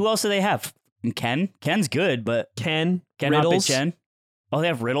else, Liquid. Who else do they have? Ken? Ken's good, but Ken Ken Riddles. Chen. Oh, they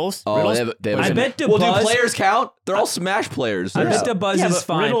have Riddles? Oh, Riddles? they have I bet Well, do DeBuzz- players count? They're all Smash players. I They're- bet DeBuzz yeah, is but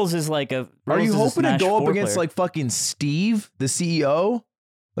fine. Riddles is like a. Are Riddles you is a hoping to Smash go up 4 against player. like fucking Steve, the CEO?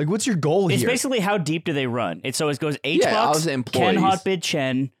 Like, what's your goal It's here? basically how deep do they run? It goes Hbox, Yeah, I was Ken, employees. Hotbid,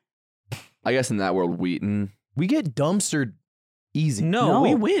 Chen. I guess in that world, Wheaton. We get dumpstered easy. No,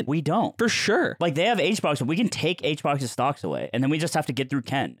 we win. We don't. For sure. Like they have HBox, but we can take HBox's stocks away, and then we just have to get through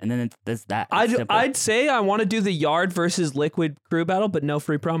Ken, and then that's that. It's simple. I'd say I want to do the Yard versus Liquid crew battle, but no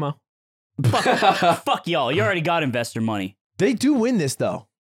free promo. Fuck y'all. You already got investor money. They do win this though.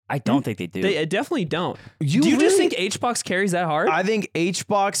 I don't think they do. They definitely don't. Do Do you just really- think HBox carries that hard? I think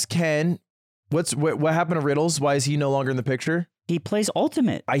HBox can. What happened to Riddles? Why is he no longer in the picture? He plays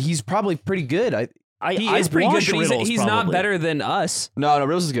Ultimate. He's probably pretty good. he I is pretty good, watched but Riddles, he's not probably. better than us. No,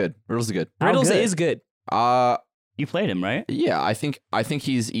 Riddles is good. Riddles is good. How Riddles good? is good. You played him, right? Yeah, I think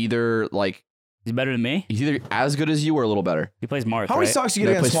he's either like He's better than me. he's either as good as you or a little better. He plays Marth, How many right? stocks do you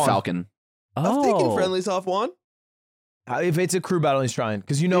No, get he against plays Swan? Falcon. Oh. I've taken friendlies off Juan. If it's a crew battle, he's trying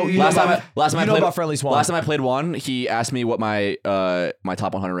because you know. Last time I know played about Friendly Swan. Last time I played one, he asked me what my my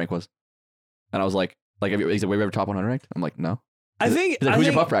top 100 rank was, and I was like, he's like, "Have you ever top 100 ranked?" I'm like, "No." I think He's like, "Who's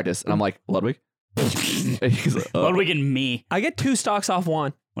your buff practice?" And I'm like, "Ludwig." He's like, "Oh." Ludwig and me I get 2 stocks off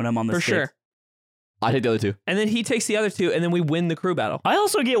one when I'm on the for sticks. sure. I take the other two. And then he takes the other 2, and then we win the crew battle. I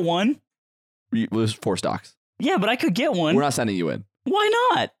also get one. It was 4 stocks. Yeah, but I could get one. We're not sending you in. Why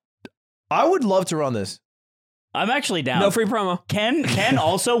not? I would love to run this. I'm actually down. No free promo. Ken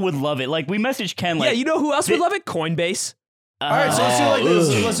also would love it. Like we messaged Ken. Like, Yeah, you know who else would love it? Coinbase. All right, so let's do it like this.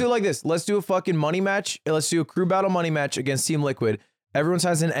 ugh. Let's do it like this. Let's do a fucking money match. Let's do a crew battle money match against Team Liquid. Everyone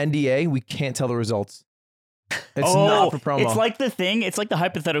signs an NDA. We can't tell the results. It's not for promo. It's like the thing. It's like the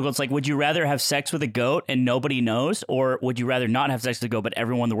hypothetical. It's like, would you rather have sex with a goat and nobody knows, or would you rather not have sex with a goat but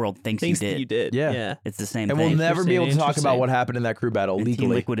everyone in the world thinks Thinks you that did? you did. Yeah. Yeah. It's the same and thing. we'll never be able to talk about Interesting. what happened in that crew battle And Team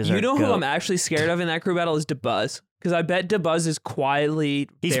legally. Liquid is You our know who goat. I'm actually scared of in that crew battle is DeBuzz. Because I bet DeBuzz is quietly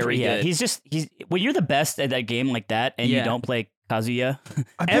very good. He's when you're the best at that game like that, and you Yeah. don't play Kazuya.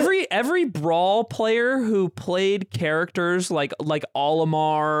 Every brawl player who played characters like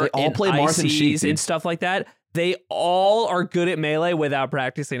Olimar They all and play Marth and Sheik, ICs dude. and stuff like that, they all are good at Melee without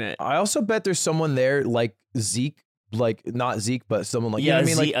practicing it. I also bet there's someone there like Zeke, like not Zeke, but someone like, you know what I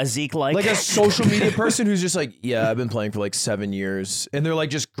mean? Like a Zeke like a social media person who's just like, yeah, I've been playing for like 7 years. And they're like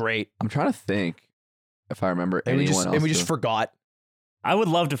just great. I'm trying to think if I remember And anyone else. we just doing- forgot. I would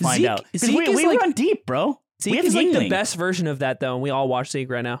love to find Zeke- out. 'Cause Zeke we is like- run deep, bro. we Zeke have is like the Yingling. best version of that though, and we all watch Zeke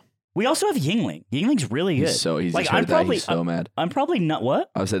right now. We also have Yingling. Yingling's really good. He's like just I'm heard that. probably He's so mad. I'm probably not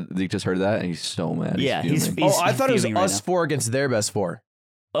what? I said Zeke just heard that and he's so mad. Yeah, he's fuming. I thought it was fuming right us now. 4 against their best 4.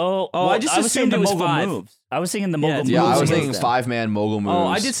 Oh, I just was assumed thinking it was the mogul 5. moves. I was thinking the Yeah, mogul it's moves. Yeah, I was against thinking them. 5-man mogul moves. Oh,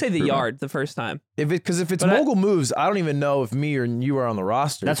 I did say the Crew battle. Yard the first time. Because if it's But mogul moves, I don't even know if me or you are on the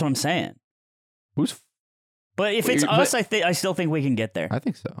roster. That's what I'm saying. Who's? But if Wait, it's but- us, I still think we can get there. I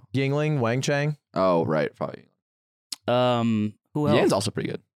think so. Yingling, Wang Chang. Oh, right, probably. Who else? Yan's also pretty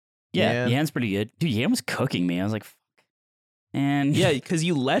good. Yeah, Yan. Yan's pretty good. Dude, Yan was cooking me. I was like, fuck. And Yeah, because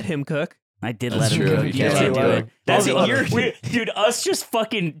you let him cook. I did That's let him true. go. You You can't can't let do him it. go. That's Love it. it. Dude, us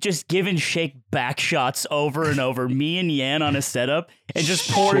just giving Shake back shots over and over. Me and Yan on a setup and just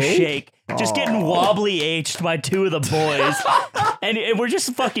poor Shake just getting wobbly H'd by 2 of the boys. and we're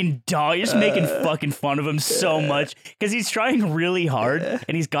just fucking just making fucking fun of him so much because he's trying really hard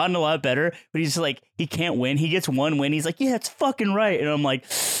and he's gotten a lot better, but he's just like, he can't win. He gets 1 win. He's like, yeah, it's fucking right. And I'm like,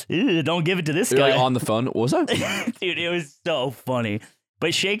 "Ew, don't give it to this You're guy. like on the phone. What was that? Dude, it was so funny.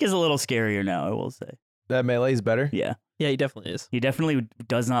 But Shake is a little scarier now, I will say. That melee is better. Yeah. Yeah, he definitely is. He definitely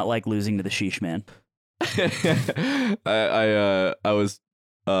does not like losing to the Sheesh Man. I was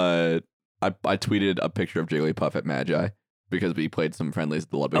I tweeted a picture of Jigglypuff at Magi because we played some friendlies at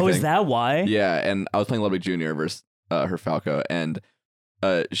the Ludwig Oh, thing. is that why? Yeah, and I was playing Ludwig Jr. versus her Falco, and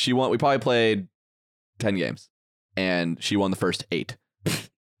she won. We probably played 10 games, and she won the first 8.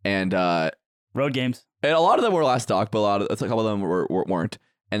 And Road games. a lot of them were last stock, but a couple of them weren't.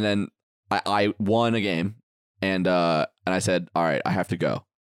 And then I won a game, and I said, all right, I have to go,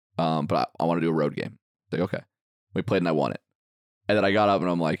 but I want to do a road game. Like, okay, we played and I won it, and then I got up and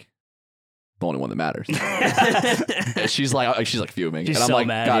I'm like, the only one that matters. she's like fuming, She's and I'm so like,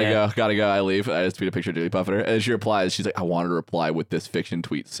 mad, gotta go. I leave. I just tweet a picture of Jigglypuff at her, and she replies. She's like, I wanted to reply with this fiction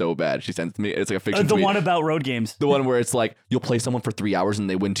tweet so bad. She sends it to me. It's like a fiction The tweet. one about road games. The one where it's like you'll play someone for 3 hours and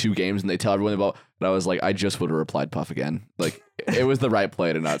they win 2 games and they tell everyone about. And I was like, I just would have replied Puff again. Like it was the right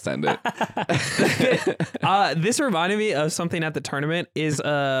play to not send it. This reminded me of something at the tournament is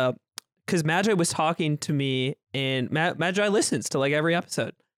because Magi was talking to me, and Magi listens to like every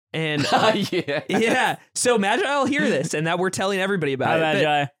episode. And yeah. So Magi will hear this, and that we're telling everybody about it.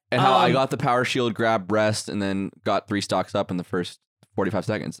 Magi. And how I got the power shield, grab breast, and then got 3 stocks up in the first 45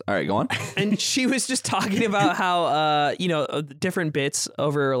 seconds. All right, go on. And she was just talking about how different bits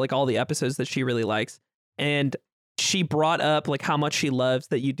over like all the episodes that she really likes, and she brought up like how much she loves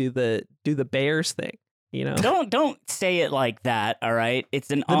that you do the bears thing. You know, Don't say it like that. All right,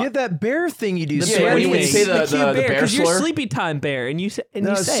 it's an. Then you have that bear thing you do. The so bear when thing. you say The cute bear, bear because you're slur? sleepy time bear, and you say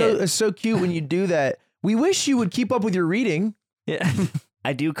no, it's it. it's so cute when you do that. We wish you would keep up with your reading. Yeah.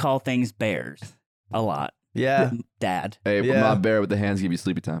 I do call things bears a lot. Yeah. Dad. Hey, Yeah. I'm not bear with the hands give you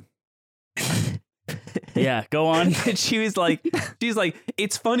sleepy time. Yeah, go on. And she was like,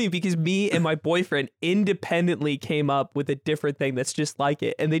 it's funny because me and my boyfriend independently came up with a different thing that's just like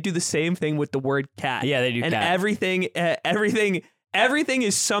it, and they do the same thing with the word cat. Yeah, they do and cat. everything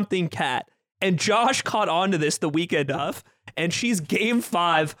is something cat. And Josh caught on to this the weekend of, and she's game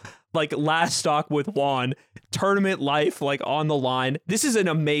 5, like last stock with Juan, tournament life, like on the line. This is an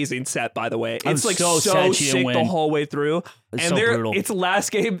amazing set, by the way. I'm It's like so sad she didn't sick the win. whole way through. It's And so there, brutal. it's last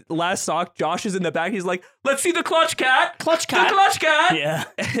game, last stock. Josh is in the back. He's like, let's see the clutch cat. Clutch The cat. clutch cat. Yeah.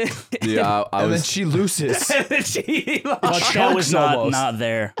 Yeah, I And then was. she loses. And then she Clutch cat chokes was not almost.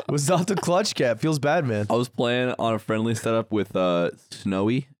 there. Was not the clutch cat. Feels bad, man. I was playing on a friendly setup with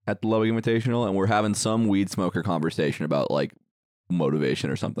Snowy at the Ludwig Invitational, and we're having some weed smoker conversation about like motivation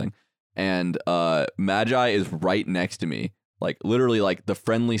or something. And Magi is right next to me, like literally like the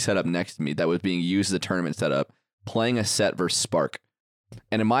friendly setup next to me that was being used as a tournament setup, playing a set versus Spark.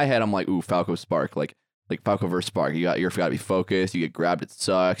 And in my head, I'm like, ooh, Falco Spark, like Falco versus Spark. You've got to be focused. You get grabbed, it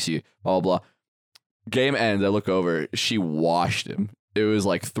sucks. You blah blah. Game ends. I look over. She washed him. It was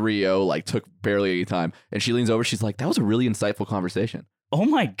like 3-0, like took barely any time. And she leans over. She's like, that was a really insightful conversation. Oh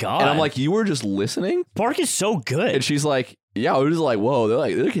my god. And I'm like, you were just listening? Spark is so good. And she's like, yeah, I was just like, whoa,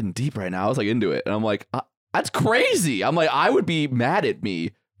 they're getting deep right now. I was like into it. And I'm like, that's crazy. I'm like, I would be mad at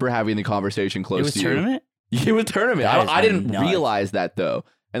me for having the conversation close it was to you. tournament? It was tournament. That is I didn't nuts. realize that though.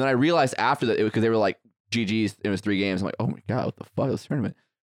 And then I realized after that, because they were like, GG's, it was 3 games. I'm like, oh my God, what the fuck? It was tournament.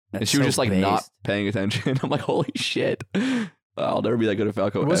 And That's she was so just like based. not paying attention. I'm like, holy shit. I'll never be that good at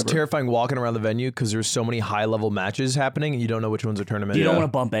Falco It was ever. terrifying walking around the venue because there's so many high level matches happening and you don't know which ones are tournament. You don't want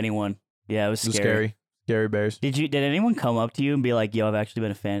to bump anyone. Yeah, it was It was scary. scary. Scary bears. Did anyone come up to you and be like, yo, I've actually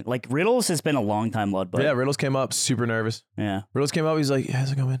been a fan? Like Riddles has been a long time Lud, but Yeah, Riddles came up, super nervous. yeah. Riddles came up, he's like,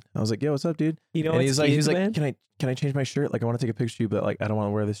 how's it going? I was like, yeah, what's up, dude? You know, And he's like, man? can I change my shirt? Like, I want to take a picture of you, but like, I don't want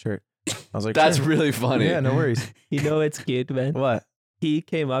to wear this shirt. I was like, That's sure. really funny. Yeah, no worries. You know, it's cute, man. What? He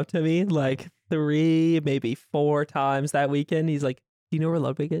came up to me like 3, maybe 4 times that weekend. He's like, do you know where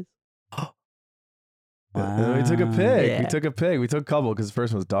Ludwig is? And then we took a pig. Yeah. We took a pig. We took a couple because the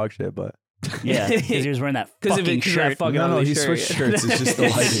first one was dog shit, but Yeah, because he was wearing that fucking shirt. Fucking no, ugly he shirt. switched shirts. It's just the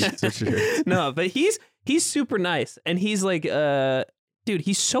lighting. Switched shirts. No, but he's super nice, and he's like, dude,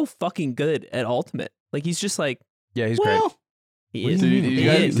 he's so fucking good at Ultimate. Like, he's just like, Yeah, he's great. Well, he What is. do you Did mean? you He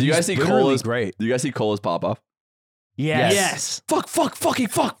guys- is. did you guys He's see literally Cola's? great? Do you guys see Cola's pop off? yes. Yes.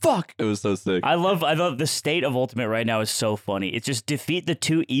 Fuck. It was so sick. I love the state of Ultimate right now is so funny. It's just defeat the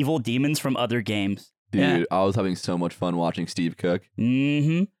 2 evil demons from other games. Dude, Yeah. I was having so much fun watching Steve cook.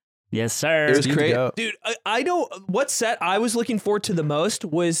 Mm-hmm. Yes, sir. It was Steve great. Goat. Dude, I know what set I was looking forward to the most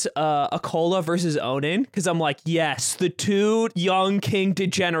was Akola versus Onin, because I'm like, yes, the 2 young king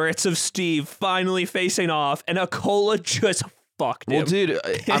degenerates of Steve finally facing off, and Akola just fucked him. Well, dude,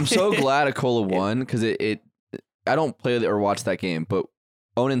 I'm so glad Akola won because it I don't play or watch that game, but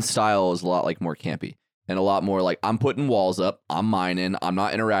Onin's style is a lot like more campy. and a lot more like I'm putting walls up, I'm mining, I'm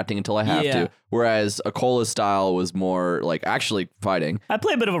not interacting until I have to. Whereas Akola's style was more like actually fighting. I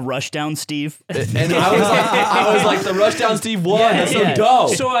play a bit of a rushdown, Steve. And I was like the rushdown Steve won. That's so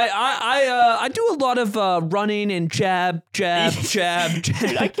dope. So I do a lot of running and jab. Dude, I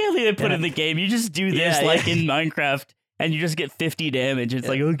can't believe they put in the game. You just do this like in Minecraft. And you just get 50 damage. It's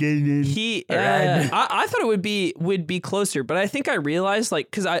like, okay, man. I thought it would be closer, but I think I realized, like,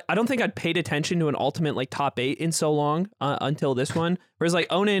 because I don't think I'd paid attention to an ultimate, like, top 8 in so long until this one. Whereas, like,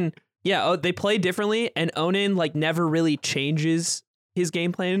 Onin, they play differently, and Onin, like, never really changes his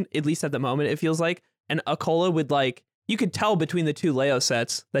game plan, at least at the moment, it feels like. And Akola would, like, you could tell between the two Leo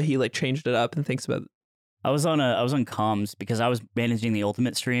sets that he, like, changed it up and thinks about it. I was on comms because I was managing the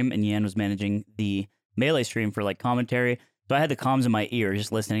ultimate stream, and Yan was managing the Melee stream for like commentary. So I had the comms in my ear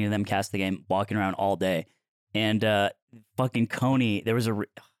just listening to them cast the game, walking around all day. And fucking Coney, there was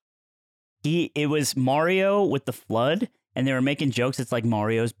it was Mario with the flood, and they were making jokes. It's like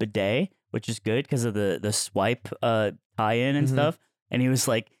Mario's bidet, which is good because of the swipe tie-in and stuff. And he was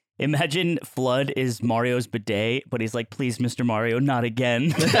like, imagine Flood is Mario's bidet, but he's like, please, Mr. Mario, not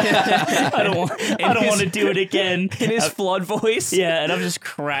again. I don't want to do it again. In his Flood voice. Yeah, and I'm just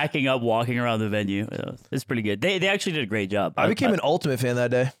cracking up walking around the venue. It's pretty good. They actually did a great job. I became an Ultimate fan that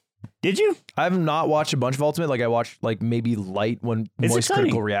day. Did you? I have not watched a bunch of Ultimate. Like I watched like maybe Light when Moist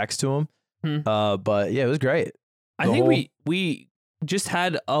Critical reacts to him. But yeah, it was great. I think we just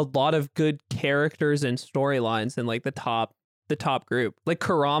had a lot of good characters and storylines in like the top group. Like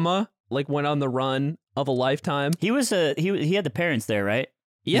Kurama, like went on the run of a lifetime. He was he had the parents there, right?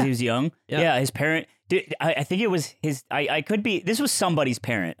 Yeah, he was young. Yeah, his parent. Dude, I think it was his. I could be. This was somebody's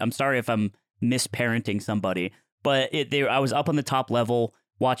parent. I'm sorry if I'm misparenting somebody, but I was up on the top level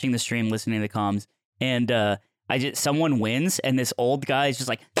watching the stream, listening to the comms, and someone wins, and this old guy is just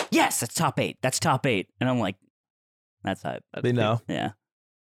like, yes, that's top 8. That's top 8, and I'm like, that's hype. They know. Yeah.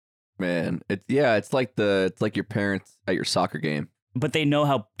 Man, it's like your parents at your soccer game. But they know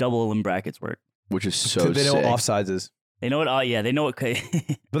how double limb brackets work, which is so they know what offsides is. They know it. Yeah, they know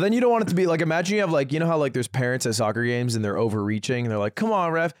it. But then you don't want it to be like, imagine you have like, you know how like there's parents at soccer games and they're overreaching and they're like, come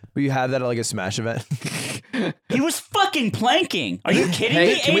on, ref. But you have that at like a Smash event. He was fucking planking. Are you kidding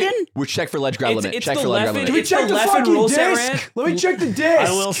me, Aiden? We check for ledge grab limit. Check for ledge grab limit. Can we check the fucking disc? Let me check the disc.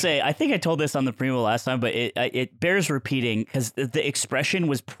 I will say, I think I told this on the Primo last time, but it bears repeating because the expression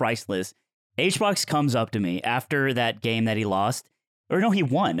was priceless. HBox comes up to me after that game that he lost. Or no, he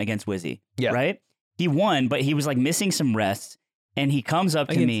won against Wizzy. Yeah. Right? He won, but he was like missing some rests. And he comes up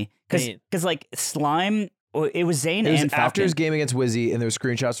to me because like Slime, it was Zane and Falcon. After his game against Wizzy, and there were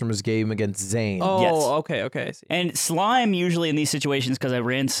screenshots from his game against Zane. Oh, yes. Okay. I see. And Slime usually in these situations, because I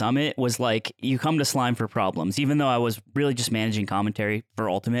ran Summit, was like, you come to Slime for problems. Even though I was really just managing commentary for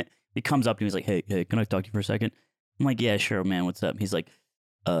Ultimate, he comes up to me, he's like, hey, can I talk to you for a second? I'm like, yeah, sure, man, what's up? He's like,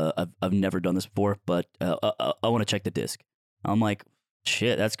 I've never done this before, but I want to check the disc. I'm like,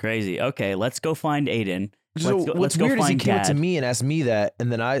 shit, that's crazy. Okay, let's go find Aiden. What's weird is he came up to me and asked me that, and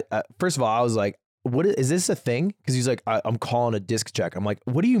then I first of all I was like, "What is this a thing?" Because he's like, "I'm calling a disc check." I'm like,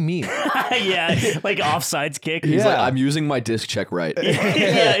 "What do you mean?" Yeah, like offsides kick. He's like, "I'm using my disc check right."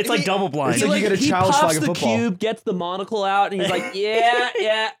 Yeah, it's like double blind. It's like you get a challenge flag in football. He pops the cube, gets the monocle out, and he's like,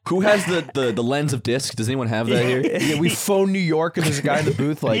 "Yeah." Who has the lens of disc? Does anyone have that here? Yeah, we phone New York, and there's a guy in the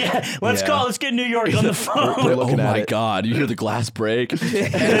booth like, let's get New York on the phone. Oh my god, you hear the glass break?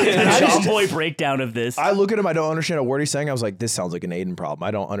 John Boy breakdown of this. I look at him, I don't understand a word he's saying. I was like, this sounds like an Aiden problem.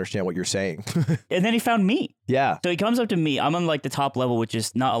 I don't understand what you're saying. And then he found me. Yeah. So he comes up to me. I'm on like the top level, which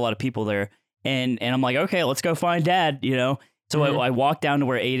is not a lot of people there. And I'm like, okay, let's go find Dad, you know? So I walk down to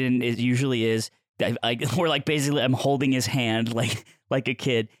where Aiden usually is. We're like basically I'm holding his hand like a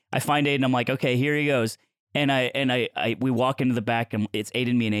kid. I find Aiden, I'm like, okay, here he goes. And we walk into the back and it's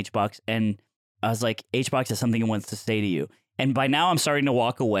Aiden, me, and HBox. And I was like, HBox has something he wants to say to you. And by now I'm starting to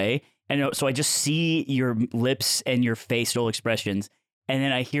walk away. And so I just see your lips and your facial expressions. And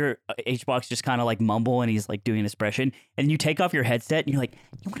then I hear HBox just kind of like mumble and he's like doing an expression. And you take off your headset and you're like,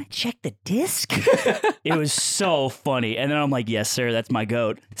 you want to check the disc? It was so funny. And then I'm like, yes, sir, that's my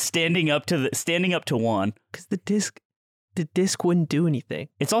goat. Standing up to one. Because the disc wouldn't do anything.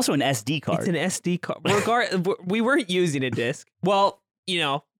 It's also an SD card. It's an SD card. We weren't using a disc. Well, you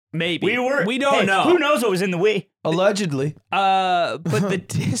know, maybe. We were. We don't know. Who knows what was in the Wii? Allegedly. But the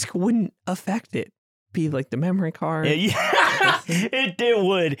disc wouldn't affect it. Be like the memory card. Yeah, it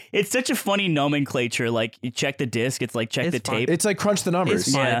would. It's such a funny nomenclature. Like you check the disc, it's like check the tape. It's like crunch the numbers.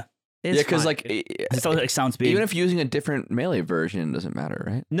 It's fine. Yeah. Because like it like sounds big. Even if using a different Melee version, doesn't matter,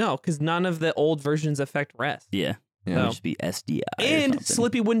 right? No, because none of the old versions affect rest. Yeah. It would just be SDI. And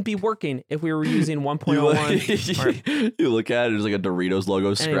Slippy wouldn't be working if we were using 1.01. You look at it, there's like a Doritos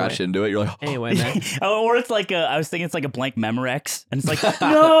logo scratched into it. You're like, Anyway, man. Or it's like I was thinking it's like a blank Memorex, and it's like,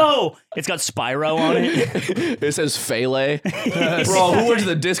 no, it's got Spyro on it. It says Fele. Bro, who went to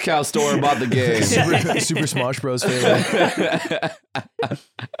the discount store and bought the game? Super Smash Bros. Favorite.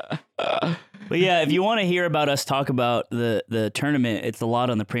 But yeah, if you want to hear about us talk about the tournament, it's a lot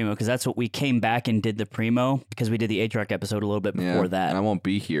on the Primo, because that's what we came back and did the Primo, because we did the A-Track episode a little bit before that. And I won't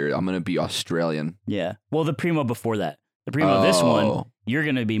be here. I'm going to be Australian. Yeah. Well, the Primo before that. The Primo, this one, you're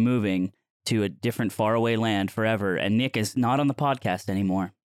going to be moving to a different faraway land forever, and Nick is not on the podcast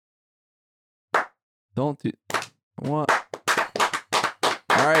anymore. Don't do... What?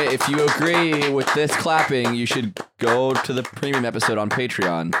 All right, if you agree with this clapping, you should go to the premium episode on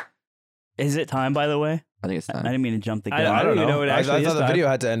Patreon. Is it time, by the way? I think it's time. I didn't mean to jump the gun. I don't even know what I actually thought is the time. video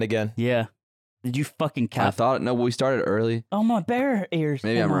had to end again. Yeah. Did you fucking I cap? thought, no, we started early. Oh, my bear ears.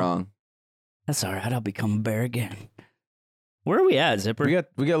 Maybe Come I'm on. wrong. That's all right. I'll become a bear again. Where are we at, Zipper? We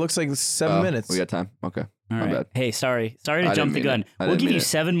got looks like 7 minutes. We got time. Okay. All My right. bad. Hey, sorry to I jump didn't the mean gun. it. I We'll didn't give mean you it.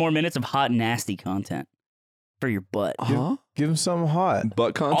 7 more minutes of hot, nasty content for your butt. Huh? Give him something hot.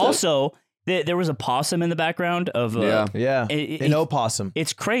 Butt content? Also, there was a possum in the background of Yeah. It- An opossum.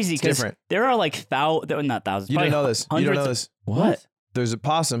 It's crazy It's because different. there are like not thousands. You didn't probably know this. You don't hundreds know of- this. What? There's a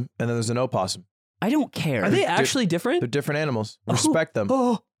possum and then there's an opossum. I don't care. Are they actually different? They're different animals. Respect them.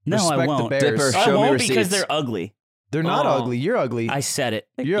 No, Respect I won't. the bears. Dipper. I Show me won't receipts. because they're ugly. They're not Oh. ugly. You're ugly. I said it.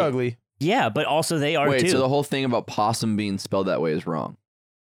 You're ugly. Yeah, but also they are Wait, too. so the whole thing about possum being spelled that way is wrong.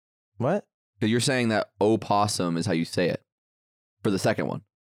 What? Because you're saying that opossum is how you say it for the second one.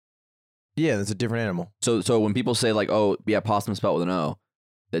 Yeah, that's a different animal. So when people say like, oh, yeah, possum spelled with an O,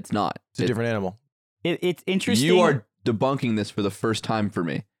 it's not. It's a different animal. It's interesting. You are debunking this for the first time for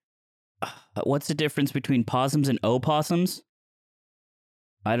me. What's the difference between possums and opossums?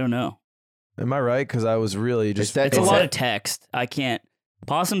 I don't know. Am I right? Because I was really just. It's a lot of text. I can't.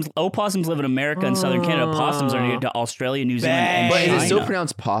 Opossums live in America and southern Canada. Possums are native to Australia, New Zealand, and But China. is it still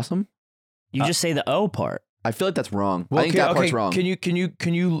pronounced possum? You just say the O part. I feel like that's wrong. Well, I think that part's wrong. Can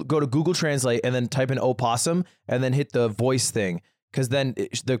you go to Google Translate and then type in opossum and then hit the voice thing? Because then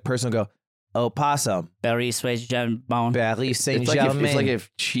the person will go opossum. Barry Swayze John Bone. Barry Saint it's like if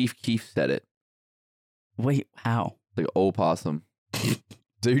Chief Keef said it. Wait, how? Like opossum.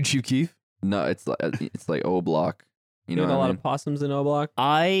 Dude, Chief Keef. No, it's like O block. You know There's what a I lot mean? of possums in O Block.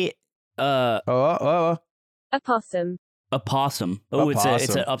 Oh. Opossum. A possum. Oh, it's an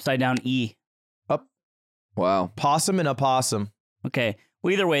Opossum. upside down E. Wow. Possum and opossum. Okay.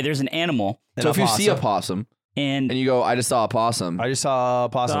 Well, either way, there's an animal, And So if you see a opossum. possum and and you go, I just saw a possum. I just saw a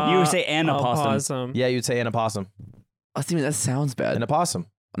possum. You would say an opossum. Yeah, you'd say an opossum. That sounds bad. An opossum.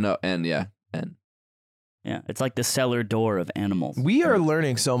 No, and yeah, and. Yeah, it's like the cellar door of animals. We are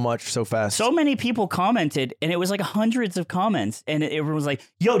learning so much so fast. So many people commented, and it was like hundreds of comments, and everyone was like,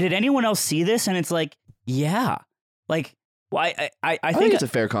 "Yo, did anyone else see this?" And it's like, "Yeah." Like, well, I think it's a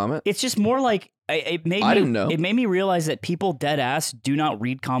fair comment. it's just more like it made I me, didn't know. It made me realize that people dead ass do not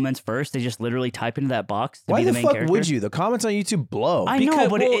read comments first; they just literally type into that box to Why be the the main fuck character. would you? The comments on YouTube blow. I know, Because-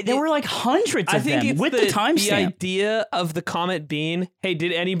 but well, there were like hundreds of I think them it's with the the timestamp. idea of the comment being, "Hey,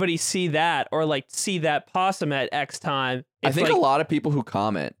 did anybody see that?" or like, "See that possum at X time." I It's think like, a lot of people who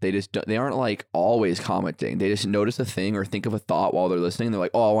comment, they aren't like always commenting. They just notice a thing or think of a thought while they're listening. They're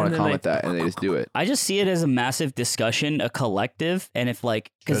like, oh, I want And to then comment that, and they just do it. I just see it as a massive discussion, a collective, and if like,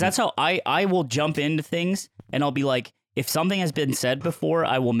 because that's how I will jump into things, and I'll be like, if something has been said before,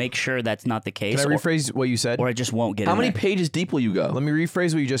 I will make sure that's not the case. Can I rephrase what you said? or I just won't get How in many there. pages deep will you go? Let me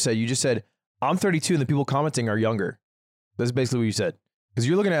rephrase what you just said. You just said, I'm 32 and the people commenting are younger. That's basically what you said. Because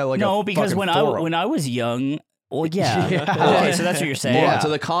you're looking at like no, a because fucking when forum. I was young, well, yeah. Yeah. Okay, so that's what you're saying. Yeah. So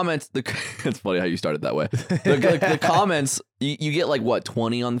the comments, it's funny how you started that way. The comments, you get like what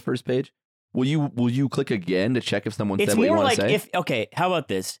 20 on the first page. Will you click again to check if someone It's said what you more want like to say? okay, how about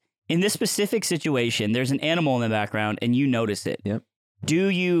this? In this specific situation, there's an animal in the background and you notice it. Yep. Do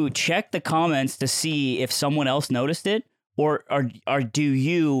you check the comments to see if someone else noticed it? Or do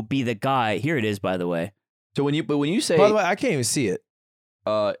you be the guy? Here it is, by the way. So when you say, By the way, I can't even see it.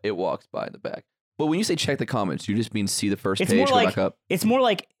 it walks by in the back. But when you say check the comments, you just mean see the first It's page, more go like back up. it's more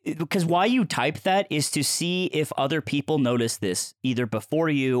like because why you type that is to see if other people notice this either before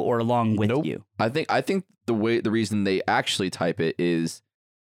you or along with Nope. you. I think the reason they actually type it is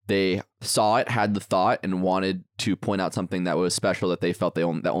they saw it, had the thought, and wanted to point out something that was special that they felt that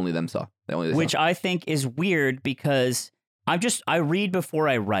only them saw. Which I think is weird because I read before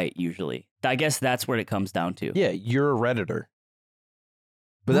I write usually. I guess that's what it comes down to. Yeah, you're a Redditor.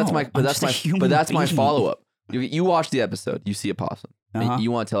 But that's No, my I'm just a human follow up. You watch the episode. You see a possum. Uh-huh.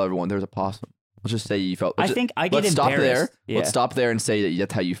 You want to tell everyone there's a possum. Let's just say you felt. I think I get let's stop there. embarrassed. Yeah. Let's stop there and say that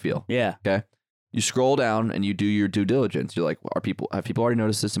that's how you feel. Yeah. Okay. You scroll down and you do your due diligence. You're like, have people already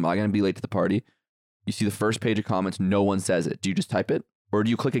noticed this? Am I going to be late to the party? You see the first page of comments. No one says it. Do you just type it, or do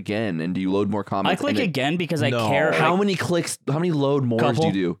you click again and do you load more I comments? click again because I No. care. How many clicks? How many load mores Couple.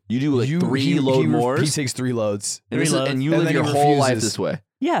 do you do? You do like three he load He mores. takes 3 loads. And, and you And live then your he whole life refuses. this way.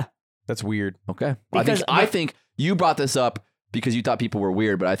 Yeah. That's weird. Okay. Because- I think you brought this up because you thought people were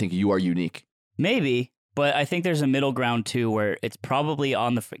weird, but I think you are unique. Maybe, but I think there's a middle ground too, where it's probably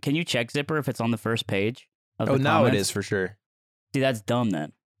on the. Can you check Zipper if it's on the first page? Of Oh, the now it comments? is for sure. See, that's dumb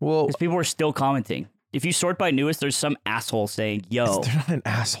then, Well, because people are still commenting. If you sort by newest, there's some asshole saying, "Yo, they're not an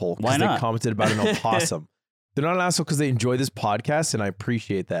asshole Why because they not? commented about an opossum. They're not an asshole because they enjoy this podcast, and I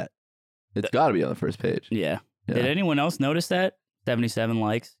appreciate that. It's got to be on the first page. yeah." Yeah. Did anyone else notice that? 77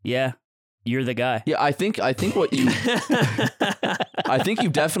 likes. Yeah, you're the guy. Yeah, I think what you I think you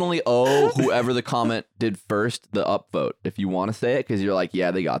definitely owe whoever the comment did first the upvote if you want to say it because you're like,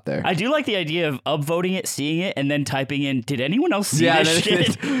 yeah, they got there. I do like the idea of upvoting it, seeing it, and then typing in, "Did anyone else see yeah, this and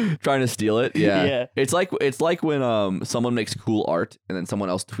shit?" then trying to steal it. Yeah. Yeah. It's like when someone makes cool art and then someone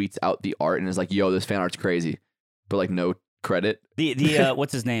else tweets out the art and is like, yo, this fan art's crazy. But like no credit. The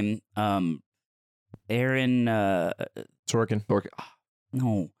what's his name? Aaron. Sorkin.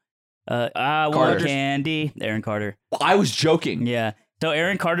 No. I want Carter. candy. Aaron Carter. I was joking. Yeah. So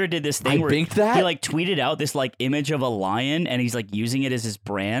Aaron Carter did this thing I where binked that? he like tweeted out this like image of a lion and he's like using it as his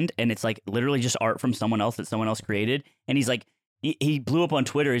brand and it's like literally just art from someone else that someone else created and he's like he blew up on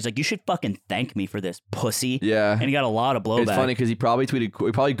Twitter. He's like, "You should fucking thank me for this, pussy." Yeah. And he got a lot of blowback. It's funny because he probably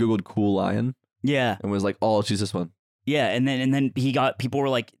Googled cool lion Yeah. and was like, oh, let's use this one. Yeah, and then he got people were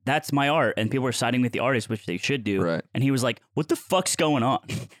like, "That's my art," and people were siding with the artist, which they should do. Right. And he was like, "What the fuck's going on?"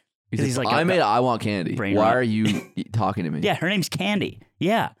 He's like, I made I want candy. brain Why rot. are you talking to me? Yeah, her name's Candy.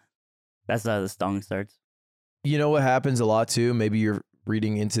 Yeah, that's how the song starts. You know what happens a lot too? Maybe you're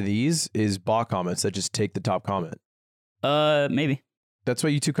reading into these is bot comments that just take the top comment. Maybe. That's why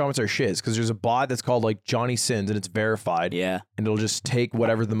YouTube comments are shiz because there's a bot that's called like Johnny Sins and it's verified. Yeah. And it'll just take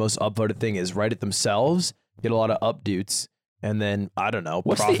whatever the most upvoted thing is, write it themselves, get a lot of updates, and then I don't know.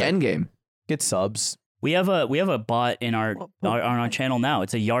 What's profit. the end game? Get subs. We have a bot in our on our channel now.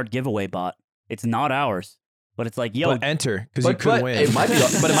 It's a yard giveaway bot. It's not ours, but it's like, yo, But enter because you could win. It might be,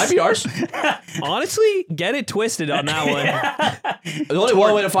 but it might be ours. Honestly, get it twisted on that one. There's only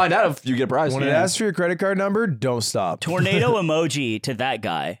one way to find out if you get a prize. When it asks for your credit card number, don't stop. tornado emoji to that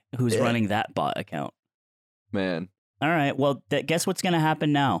guy who's Yeah. running that bot account. Man. All right, well, guess what's gonna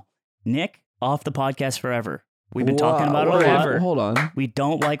happen now? Nick off the podcast forever. We've been talking about it a lot. forever. Hold on. We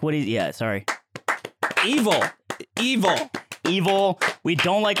don't like what he's. Yeah, sorry. Evil. Evil. We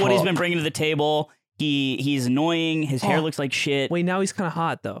don't like what he's been bringing to the table. He's annoying. His hair looks like shit. Wait, now he's kind of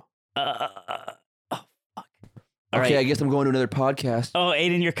hot though. Oh, fuck. All Okay, right. I guess I'm going to another podcast. Oh,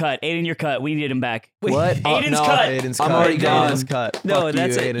 Aiden, you're cut. Aiden, you're cut. We need him back. What? Aiden's no, cut. Aiden's I'm cut. already gone. Aiden's cut. No, Fuck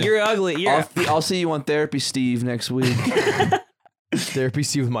that's you, it. Aiden. You're ugly. You're I'll see you on Therapy Steve next week. Therapy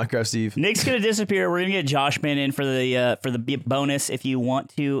Steve with Minecraft Steve. Nick's gonna disappear. We're gonna get Josh Man in for the bonus. If you want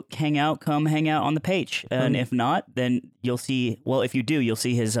to hang out, come hang out on the page. And if not, then you'll see. Well, if you do, you'll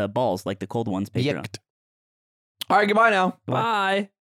see his balls like the cold ones. Patreon. Yicked. All right, goodbye now. Bye.